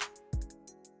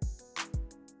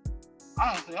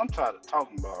 Honestly, I'm tired of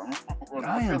talking about her.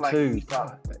 I am too.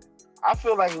 I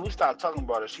feel like if we start talking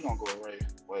about it, she gonna go away.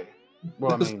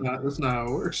 Well, that's not how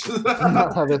it works.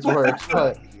 Not how this works,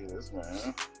 but yes,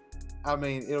 man. I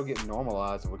mean, it'll get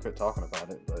normalized if we quit talking about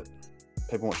it, but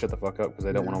people won't shut the fuck up because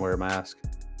they don't want to wear a mask.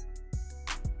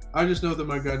 I just know that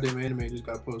my goddamn anime just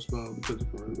got postponed because of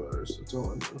coronavirus. That's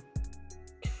all I know.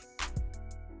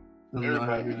 I'm not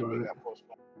happy about it.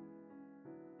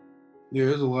 Yeah,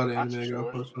 there's a lot of anime that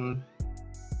got postponed.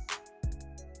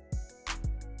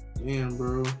 Damn,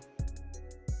 bro.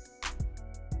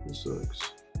 This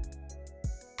sucks.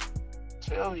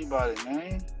 Tell me about it,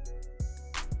 man.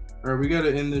 Alright, we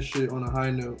gotta end this shit on a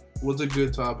high note. What's a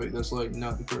good topic that's like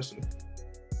not depressing?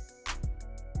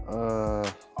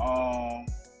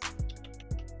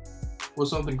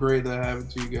 What's something great that happened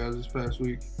to you guys this past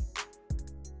week?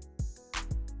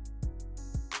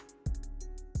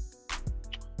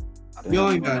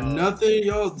 Y'all ain't got nothing,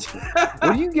 y'all.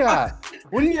 What do you got?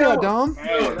 What do you got, Dom?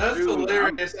 Yo, that's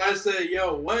hilarious. I said,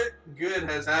 yo, what good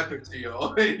has happened to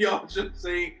y'all? And y'all just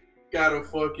ain't got a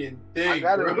fucking thing, I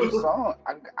got bro. a new song.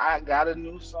 I got a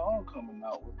new song coming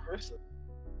out with Chris.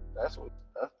 That's Is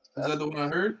that the one I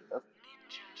heard?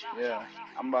 Yeah,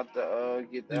 I'm about to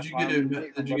get that.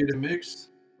 Did you get it mixed?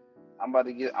 I'm about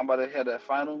to have that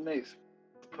final mix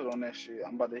put on that shit.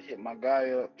 I'm about to hit my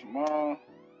guy up tomorrow,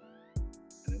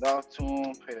 send it off to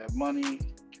him, pay that money,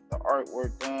 get the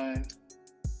artwork done,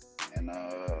 and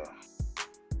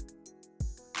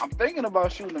I'm thinking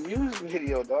about shooting a music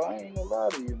video, dog. I ain't gonna lie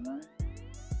to you, man.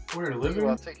 Where to live?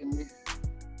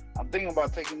 I'm thinking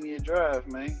about taking me a drive,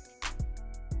 man.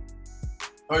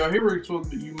 Oh, I hear we're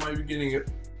told that you might be getting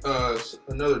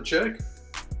another check.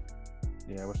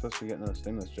 Yeah, we're supposed to be getting another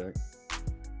stimulus check.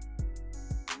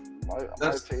 I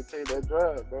might take that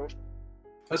drive, bro.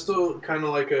 That's still kind of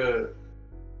like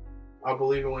I'll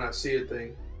believe it when I see it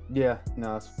thing. Yeah,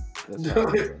 no, that's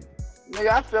Nigga,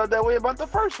 I felt that way about the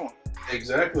first one.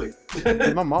 Exactly.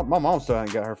 my mom still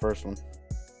hasn't got her first one.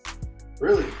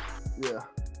 Really? Yeah.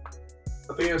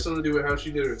 I think it has something to do with how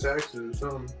she did her taxes or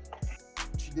something.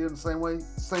 She did it the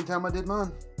same time I did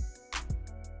mine.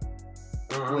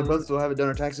 We both still haven't done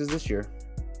our taxes this year,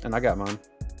 and I got mine.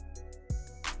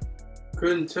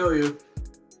 Couldn't tell you.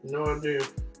 No idea.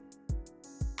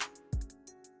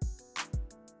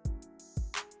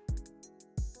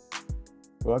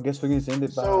 Well, I guess we can just end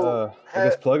it by I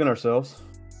guess plugging ourselves.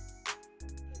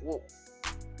 Well,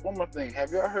 one more thing.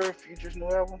 Have y'all heard Future's new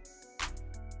album?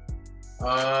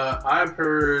 I've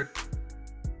heard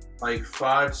like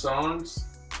 5 songs,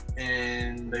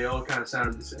 and they all kind of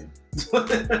sounded the same.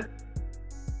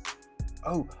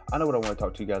 Oh, I know what I want to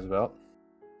talk to you guys about.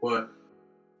 What?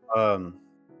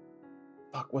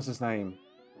 What's his name?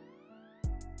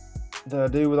 The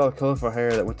dude with all the colorful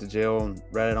hair that went to jail and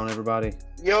ratted on everybody.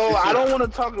 Yo, I don't want to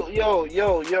talk. Yo.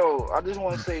 I just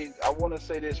want to say. I want to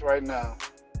say this right now.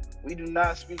 We do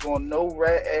not speak on no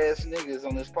rat ass niggas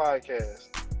on this podcast.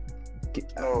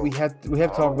 No. We have to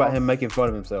talk about him making fun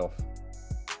of himself.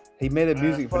 He made a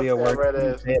music video where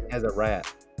his head has a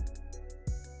rat.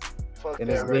 Fuck and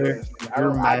that rat ass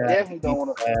nigga. I definitely don't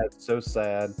want to. So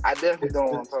sad. I definitely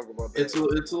don't want to talk about that. It's a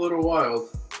little wild.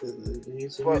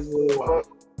 He's a little wild.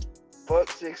 Fuck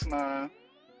 6ix9ine.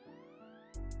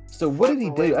 So what did he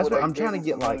do? That's what I'm trying to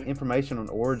get like information on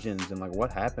origins and like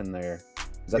what happened there.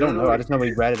 Because I don't know. I just know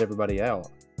he ratted everybody out.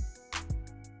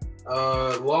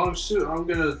 Long suit. I'm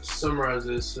gonna summarize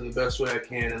this in the best way I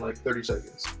can in like 30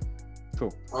 seconds.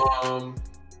 Cool.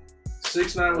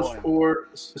 6ix9ine was poor.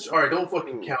 All right, don't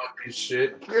fucking count this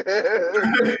shit.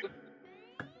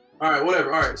 All right,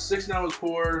 whatever. All right, 6ix9ine was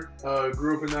poor.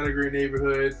 Grew up in not a great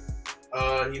neighborhood.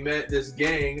 He met this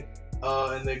gang,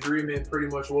 and the agreement pretty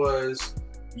much was,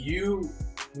 you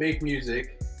make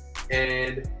music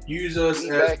and use us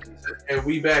and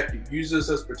we back you. Use us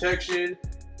as protection.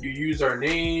 You use our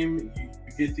name. You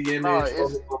get the image. No,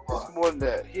 it's more than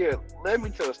that. Here, let me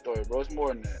tell a story, bro. It's more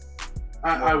than that.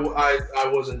 I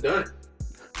wasn't done.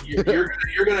 You're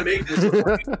gonna make this.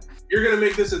 You're gonna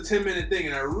make this a 10-minute thing,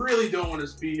 and I really don't want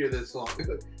us to be here this long.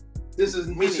 This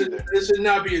should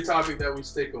not be a topic that we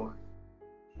stick on.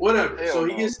 Whatever. So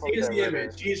he gets the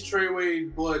image. He's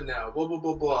Treyway blood now. Blah blah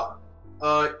blah blah.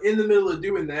 In the middle of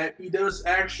doing that, he does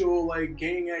actual like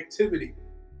gang activity.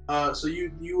 So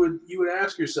you would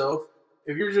ask yourself,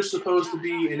 if you're just supposed to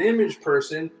be an image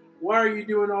person, why are you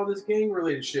doing all this gang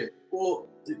related shit? Well,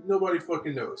 nobody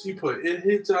fucking knows. He put it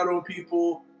hits out on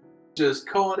people, just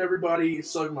calling everybody,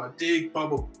 suck my dick, blah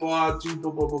blah blah, do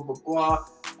blah blah blah blah blah.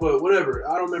 But whatever,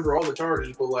 I don't remember all the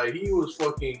charges, but like he was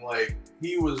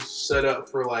set up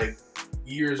for like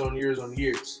years on years on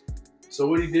years. So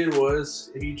what he did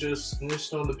was he just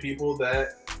snitched on the people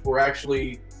that were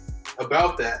actually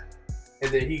about that,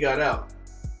 and then he got out.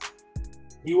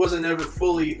 He wasn't ever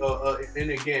fully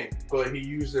in a gang, but he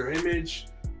used their image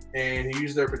and he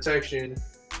used their protection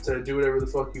to do whatever the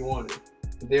fuck he wanted.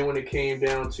 And then when it came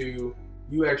down to,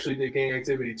 you actually did gang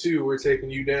activity too, we're taking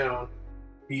you down,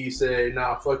 he said,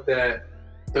 nah, fuck that.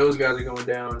 Those guys are going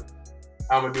down.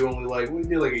 I'm gonna do only we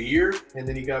did like a year, and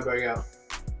then he got back out.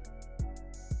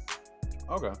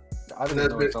 Okay. I didn't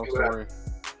know his whole story.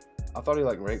 I thought he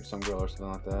like raped some girl or something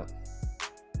like that.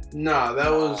 Nah,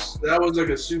 that was like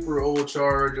a super old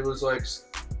charge. It was like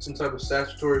some type of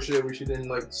statutory shit where she didn't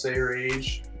like say her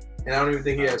age. And I don't even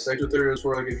think he had sex with her. It was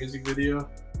for like a music video.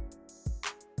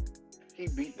 He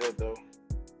beat that though.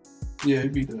 Yeah, he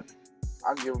beat that.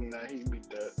 I'll give him that. He beat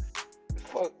that.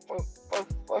 Fuck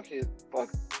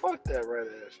that red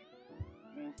ass.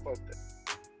 Man, fuck that.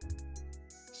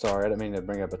 Sorry, I didn't mean to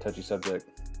bring up a touchy subject.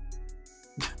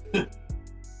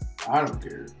 I don't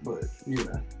care, but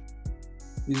yeah.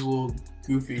 He's a little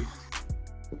goofy.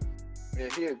 Yeah,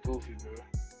 he a goofy, bro.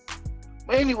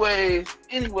 But anyways,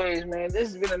 man, this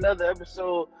has been another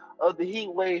episode of the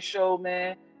Heatwave Show,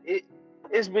 man.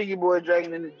 It's been your boy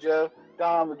Dragon and the Jeff,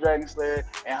 Dom the Dragon Slayer,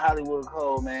 and Hollywood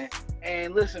Cole, man.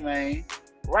 And listen, man,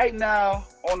 right now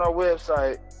on our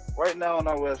website,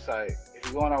 if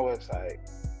you go on our website,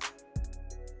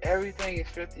 everything is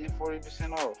 50 and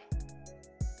 40% off.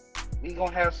 We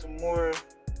gonna have some more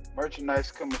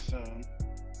merchandise coming soon.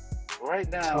 Right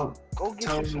now, go get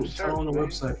you some shirts. Tell them the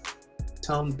website.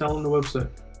 Tell them the website.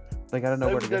 They gotta know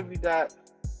where to go.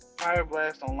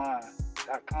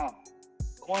 www.fireblastonline.com.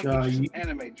 Go and get you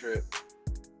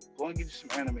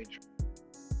some anime drip.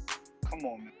 Come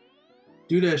on, man.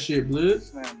 Do that shit, blood.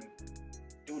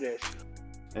 Do that shit.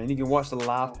 And you can watch the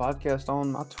live podcast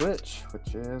on my Twitch,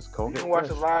 which is Colgate. You can watch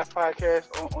the live podcast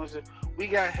on. We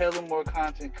got hella more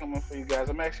content coming for you guys.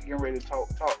 I'm actually getting ready to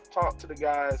talk to the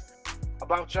guys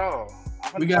about y'all.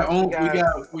 We got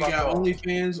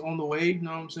OnlyFans on the way. You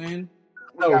know what I'm saying?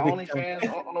 We got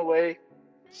OnlyFans on the way.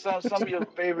 Some of your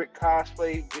favorite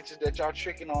cosplay bitches that y'all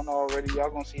tricking on already. Y'all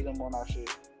gonna see them on our shit.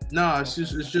 Nah, it's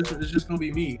just gonna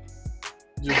be me.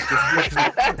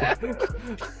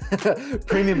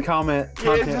 Premium content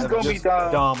it's just gonna be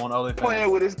Dom on OnlyFans.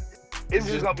 Playing with his It's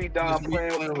just gonna be Dom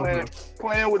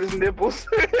playing with his nipples.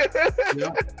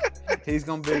 Yeah. He's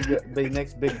gonna be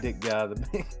next big dick guy.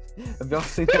 Have y'all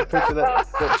seen that picture of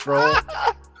that troll?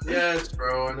 Yes,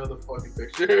 bro. I know the fucking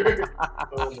picture.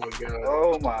 Oh my god.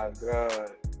 Oh my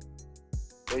god.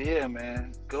 But yeah,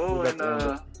 man. Go and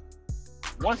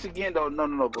once again though,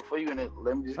 no. Before you end it,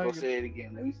 let me just go say it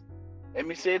again. Let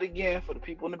me say it again for the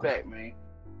people in the back, man.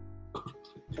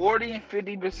 40 and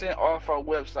 50% off our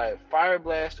website,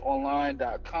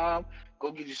 fireblastonline.com.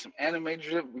 Go get you some anime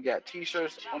drip. We got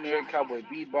t-shirts on there, Cowboy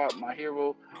Bebop, My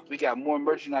Hero. We got more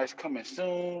merchandise coming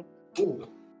soon. Ooh.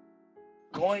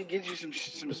 Go and get you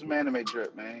some anime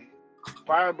drip, man.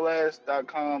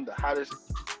 Fireblast.com, the hottest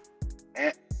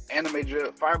anime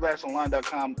drip.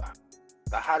 Fireblastonline.com,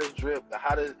 the hottest drip, the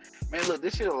hottest. Man, look,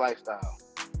 this shit a lifestyle.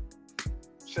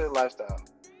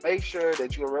 Make sure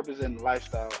that you are representing the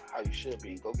lifestyle how you should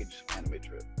be. Go get you some anime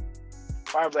drip.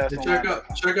 Fireblast.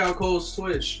 Check out Cole's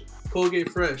Twitch. Colgate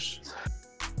Fresh.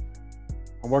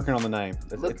 I'm working on the name.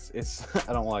 It's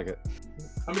I don't like it.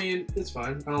 I mean, it's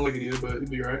fine. I don't like it either, but it'll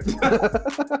be right.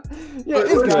 Yeah,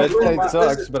 it's good. It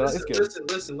sucks, but it's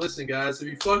good. Listen, guys. If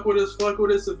you fuck with us, fuck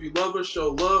with us. If you love us, show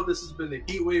love. This has been the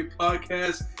Heatwave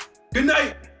Podcast. Good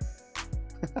night.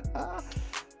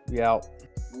 We out.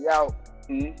 We out.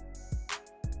 Mm-hmm.